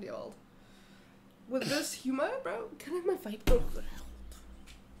famous than Dewald. With this humor, bro. Can I have my vape? Oh, good hell.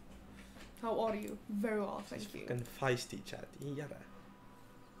 How are you? Very well, thank you. Fucking feisty, chat. Ja.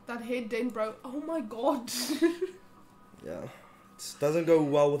 That head dent, bro. Oh my god. Yeah. It doesn't go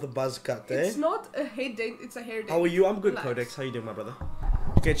well with a buzz cut, eh? It's not a head dent, it's a hair dent. How are you? I'm good, Relax. Codex. How you doing, my brother?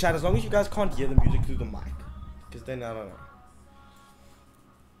 Okay, chat, as long as you guys can't hear the music through the mic. Because then, I don't know.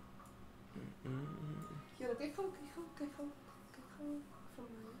 Here, kijk gauw. Van my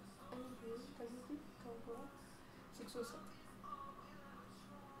own view. Kan je dit? Kan ik wel? Is ik zo zat?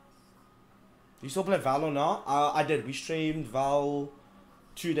 You still play Valo now? I did. We streamed Val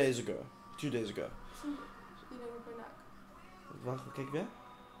 2 days ago. 2 days ago. Zie je? Die ding op mijn nek. Wacht, kijk weer.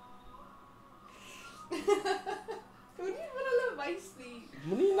 Doe niet met hulle wijs nie.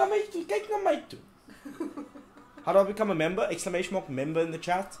 Moenie naar mij toe. Kijk naar mij toe. How do I become a member? Exclamation mark member in the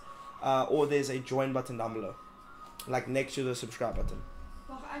chat. Or there's a join button down below. Like next to the subscribe button.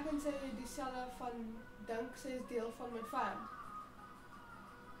 Wacht, ek kan sê dieselfde van dink sy is deel van my fam.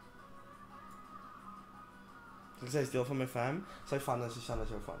 Ik zei deel van mijn fam. Zij fan is Shanna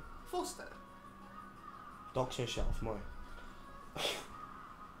zo fan. Foster. Dox yourself, mooi.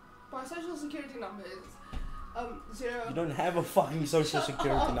 My social security number is 0. You don't have a fucking social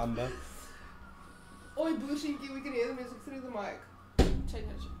security number. Oi boersientjie, we can hear the music through the mic.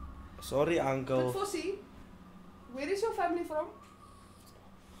 Change it. Sorry, But uncle. Fossie, where is your family from?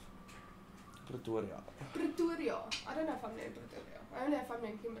 Pretoria. Pretoria. I don't have family in Pretoria. I only have family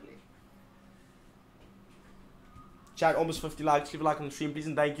in Kimberley. Chat, almost 50 likes. Leave a like on the stream, please,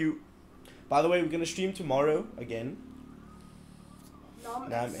 and thank you. By the way, we're gonna stream tomorrow again.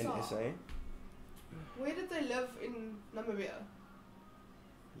 Nam in SA. Where did they live in Namibia?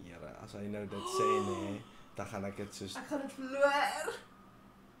 Ja, als hij nou dat zei, nee, dan ga ik het dus. Ek gaan dit verloor. Ek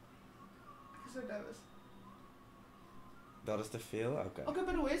is so nervous. Dat is te veel? Oké. Okay,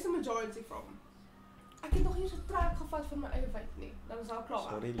 but where's the majority from? Ek het nog nie so trek gevat van my eie wyd nie. Dan is al klaar.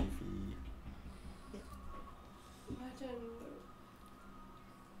 Sorry, liefie. Imagine.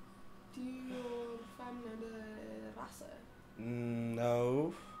 Do your family know the rasse?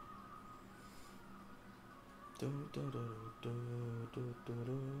 No. The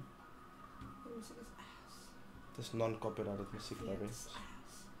music is ass. Het is non-copyrighted muziek, Yeah, baby. it's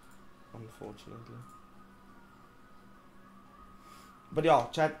ass. Unfortunately. But yeah,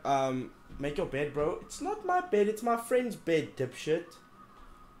 chat, make your bed, bro. It's not my bed, it's my friend's bed, dipshit.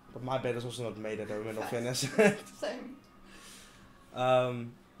 But my bed is also not made at home, in all fairness. Same.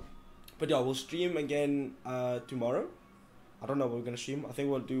 But yeah, we'll stream again tomorrow. I don't know what we're gonna stream. I think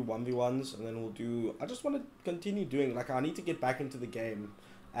we'll do 1v1s and then we'll do. I just want to continue doing, like, I need to get back into the game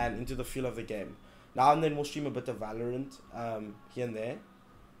and into the feel of the game. Now and then we'll stream a bit of Valorant here and there.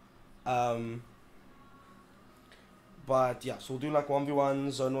 But yeah, so we'll do like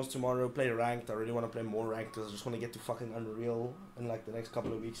 1v1s, Zonewars tomorrow, play ranked. I really want to play more ranked because I just want to get to fucking Unreal in like the next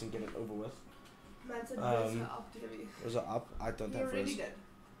couple of weeks and get it over with. Man said Rizz up, Debbie. Was it up? I don't He have already Rizz. did.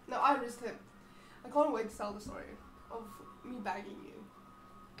 No, I risked him. I can't wait to tell the story of me bagging you.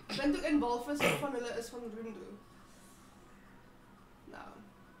 Ben toe in walvis van hulle is van Rundu. No.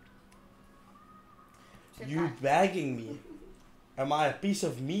 Check You back. bagging me? Am I a piece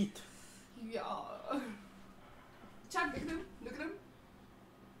of meat? Yeah. Chat, look at him. Look at him.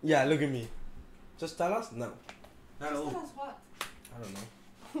 Yeah, look at me. Just tell us? No. Tell us what? I don't know.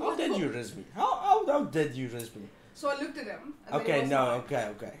 How did you risk me? How did you risk me? So I looked at him. And then Okay, he was no, like,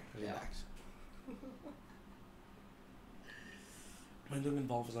 okay. Yeah. Relax. Mijn doen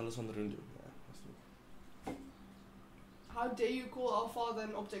involved is alles onder hun doen. How dare you call our father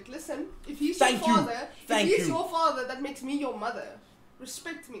an object? Listen, if he's Thank your you. father, Thank if he's you. your father, that makes me your mother.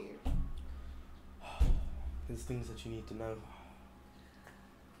 Respect me. There's things that you need to know.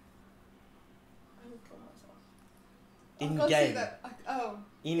 I will kill myself. In I can't game. see that. Oh.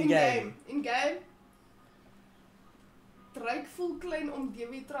 In game. In game. Drake voel klein om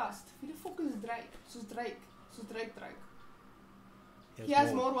DW trust. Wie the fuck is Drake? Soos Drake. Soos Drake. He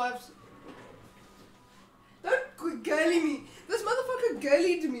has more wives. Don't girly me. This motherfucker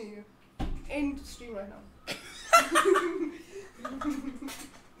girlied me. End stream right now.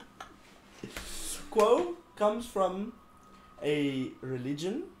 Quo comes from a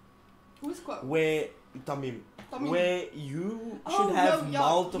religion Who is Quo? where Tamim, Tamim. where you Oh, should have no, yeah,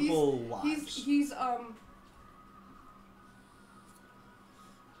 multiple wives. He's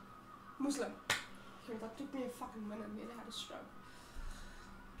Muslim. Okay, that took me a fucking minute. Nearly had a stroke.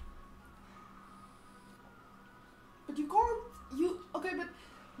 But you can't. Okay, but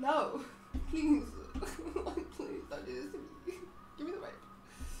no, please, please don't do this to me. Give me the vape.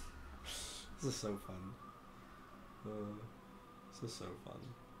 This is so fun. This is so fun.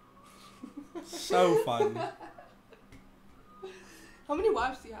 So fun. How many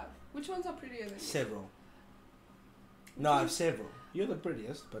wives do you have? Which ones are prettier than you? Several. No, I have several. You're the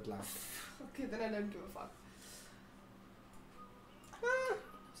prettiest, but like. Okay, then I don't give a fuck.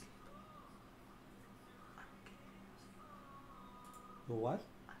 The what?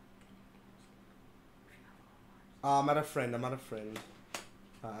 I'm at a friend.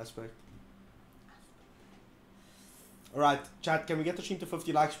 Aspect. Alright, chat, can we get the stream to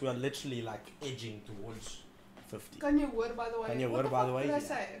 50 likes? We are literally like edging towards 50 Can you word by the way? Can you What word by the fuck way? did I Yeah.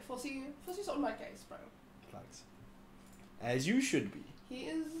 say? Fossy's on my case, bro. likes. As you should be. He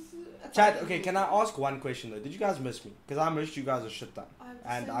is. Chat, okay, can I ask one question though? Did you guys miss me? Because I missed you guys a shit ton.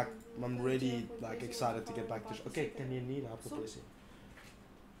 And I'm really like excited to get back to okay, can you need help replacing?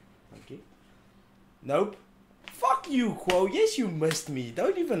 Thank you. Nope. Fuck you, Quo. Yes, you missed me.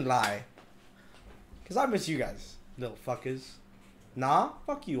 Don't even lie. Because I miss you guys, little fuckers. Nah,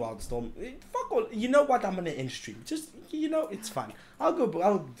 fuck you, Wildstorm. Fuck all. You know what? I'm gonna end stream. Just, you know, it's fine.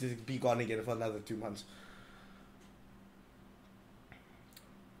 I'll be gone again for another 2 months.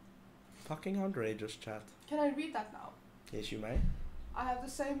 Fucking outrageous, chat. Can I read that now? Yes, you may. I have the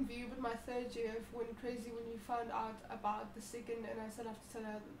same view, but my third year went crazy when you found out about the second, and I still have to tell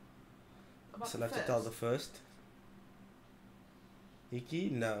her about So the I have to first. tell the first. Iki?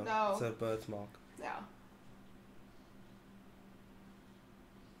 No. No. It's a birthmark. Yeah.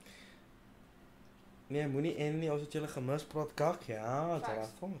 Nee, moenie en nie, ons het julle gemis, praat kak. Ja, it's Facts. what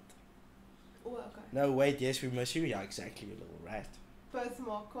I thought. Oh, okay. No, wait, yes, we miss you. Yeah, exactly, you little rat.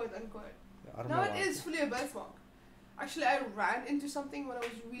 Birthmark, quote unquote. Yeah, I don't No, know it why. is fully a birthmark. Actually, I ran into something when I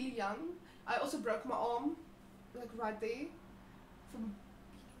was really young. I also broke my arm, like right there. From.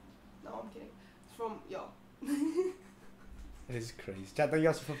 No, I'm kidding. From, yeah. It is crazy. Chat, thank you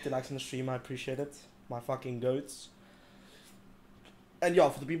guys for 50 likes on the stream. I appreciate it. My fucking goats. And yeah,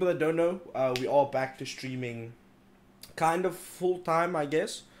 for the people that don't know, we are back to streaming kind of full time, I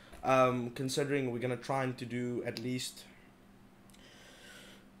guess. Considering we're going to try to do at least...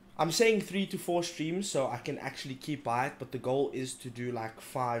 I'm saying 3 to 4 streams so I can actually keep by it. But the goal is to do like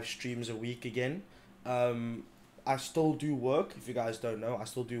 5 streams a week again. I still do work, if you guys don't know. I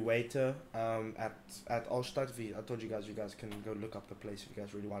still do waiter at Allstadt. I told you guys can go look up the place if you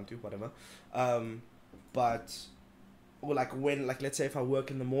guys really want to, whatever. But, or like when, like let's say if I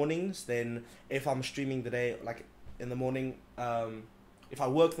work in the mornings, then if I'm streaming the day, like in the morning, if I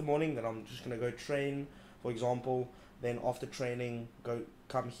work the morning, then I'm just going to go train, for example. Then after training,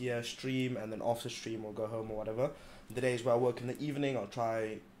 come here, stream, and then after stream we'll go home or whatever. The days where I work in the evening, I'll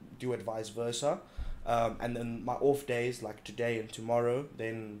try do it vice versa. And then my off days, like today and tomorrow,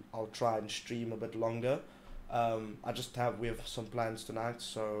 then I'll try and stream a bit longer. We have some plans tonight,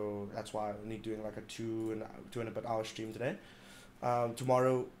 so that's why I'm only doing like a two and a bit hour stream today.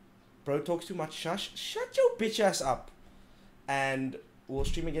 Tomorrow, bro talks too much. Shut your bitch ass up. And we'll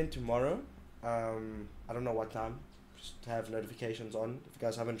stream again tomorrow. I don't know what time. Just have notifications on. If you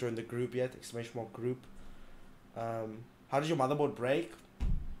guys haven't joined the group yet, !mark group. How did your motherboard break?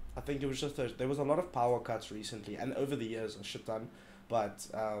 I think it was just there was a lot of power cuts recently, and over the years a shit ton. But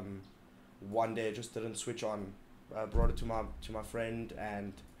one day it just didn't switch on. Brought it to my friend,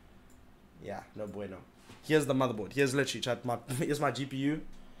 and yeah, no bueno. Here's the motherboard. Here's literally here's my GPU.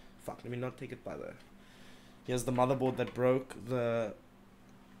 Fuck, let me not take it by the. Here's the motherboard that broke. The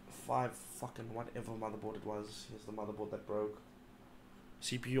 5 fucking whatever motherboard it was. Here's the motherboard that broke.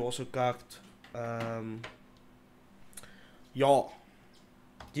 CPU also cucked. Y'all,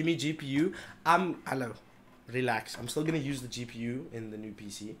 give me GPU. Hello, relax. I'm still gonna use the GPU in the new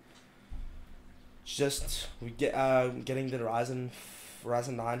PC. Just getting the Ryzen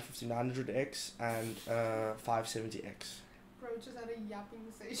 9 5900X and 570X. Bro just had a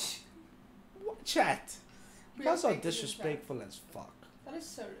yapping session. What chat? You guys are disrespectful as fuck. That is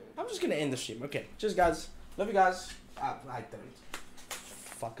so rude. I'm just gonna end the stream. Okay, cheers guys. Love you guys. I don't.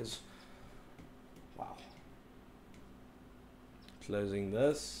 Fuckers. Wow. Closing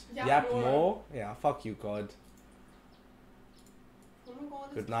this. Yap more. Yeah, fuck you, God. Oh my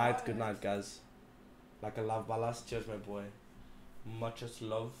God, Good night, guys. Like a love ballas. Cheers, my boy. Muches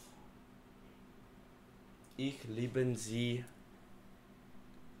love. Ich lieben Sie.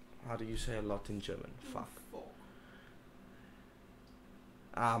 How do you say a lot in German? Fuck.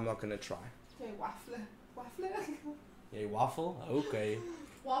 I'm not gonna try. Okay, waffle. Hey, waffle? Okay.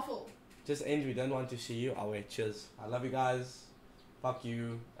 Waffle. Just end. We don't want to see you. Oh wait, cheers. I love you guys. Fuck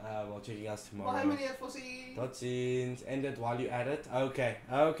you. We'll check you guys tomorrow. Bye, meneer Fossie. Tot ziens. End it while you at it. Okay.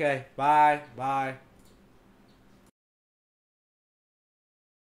 Bye.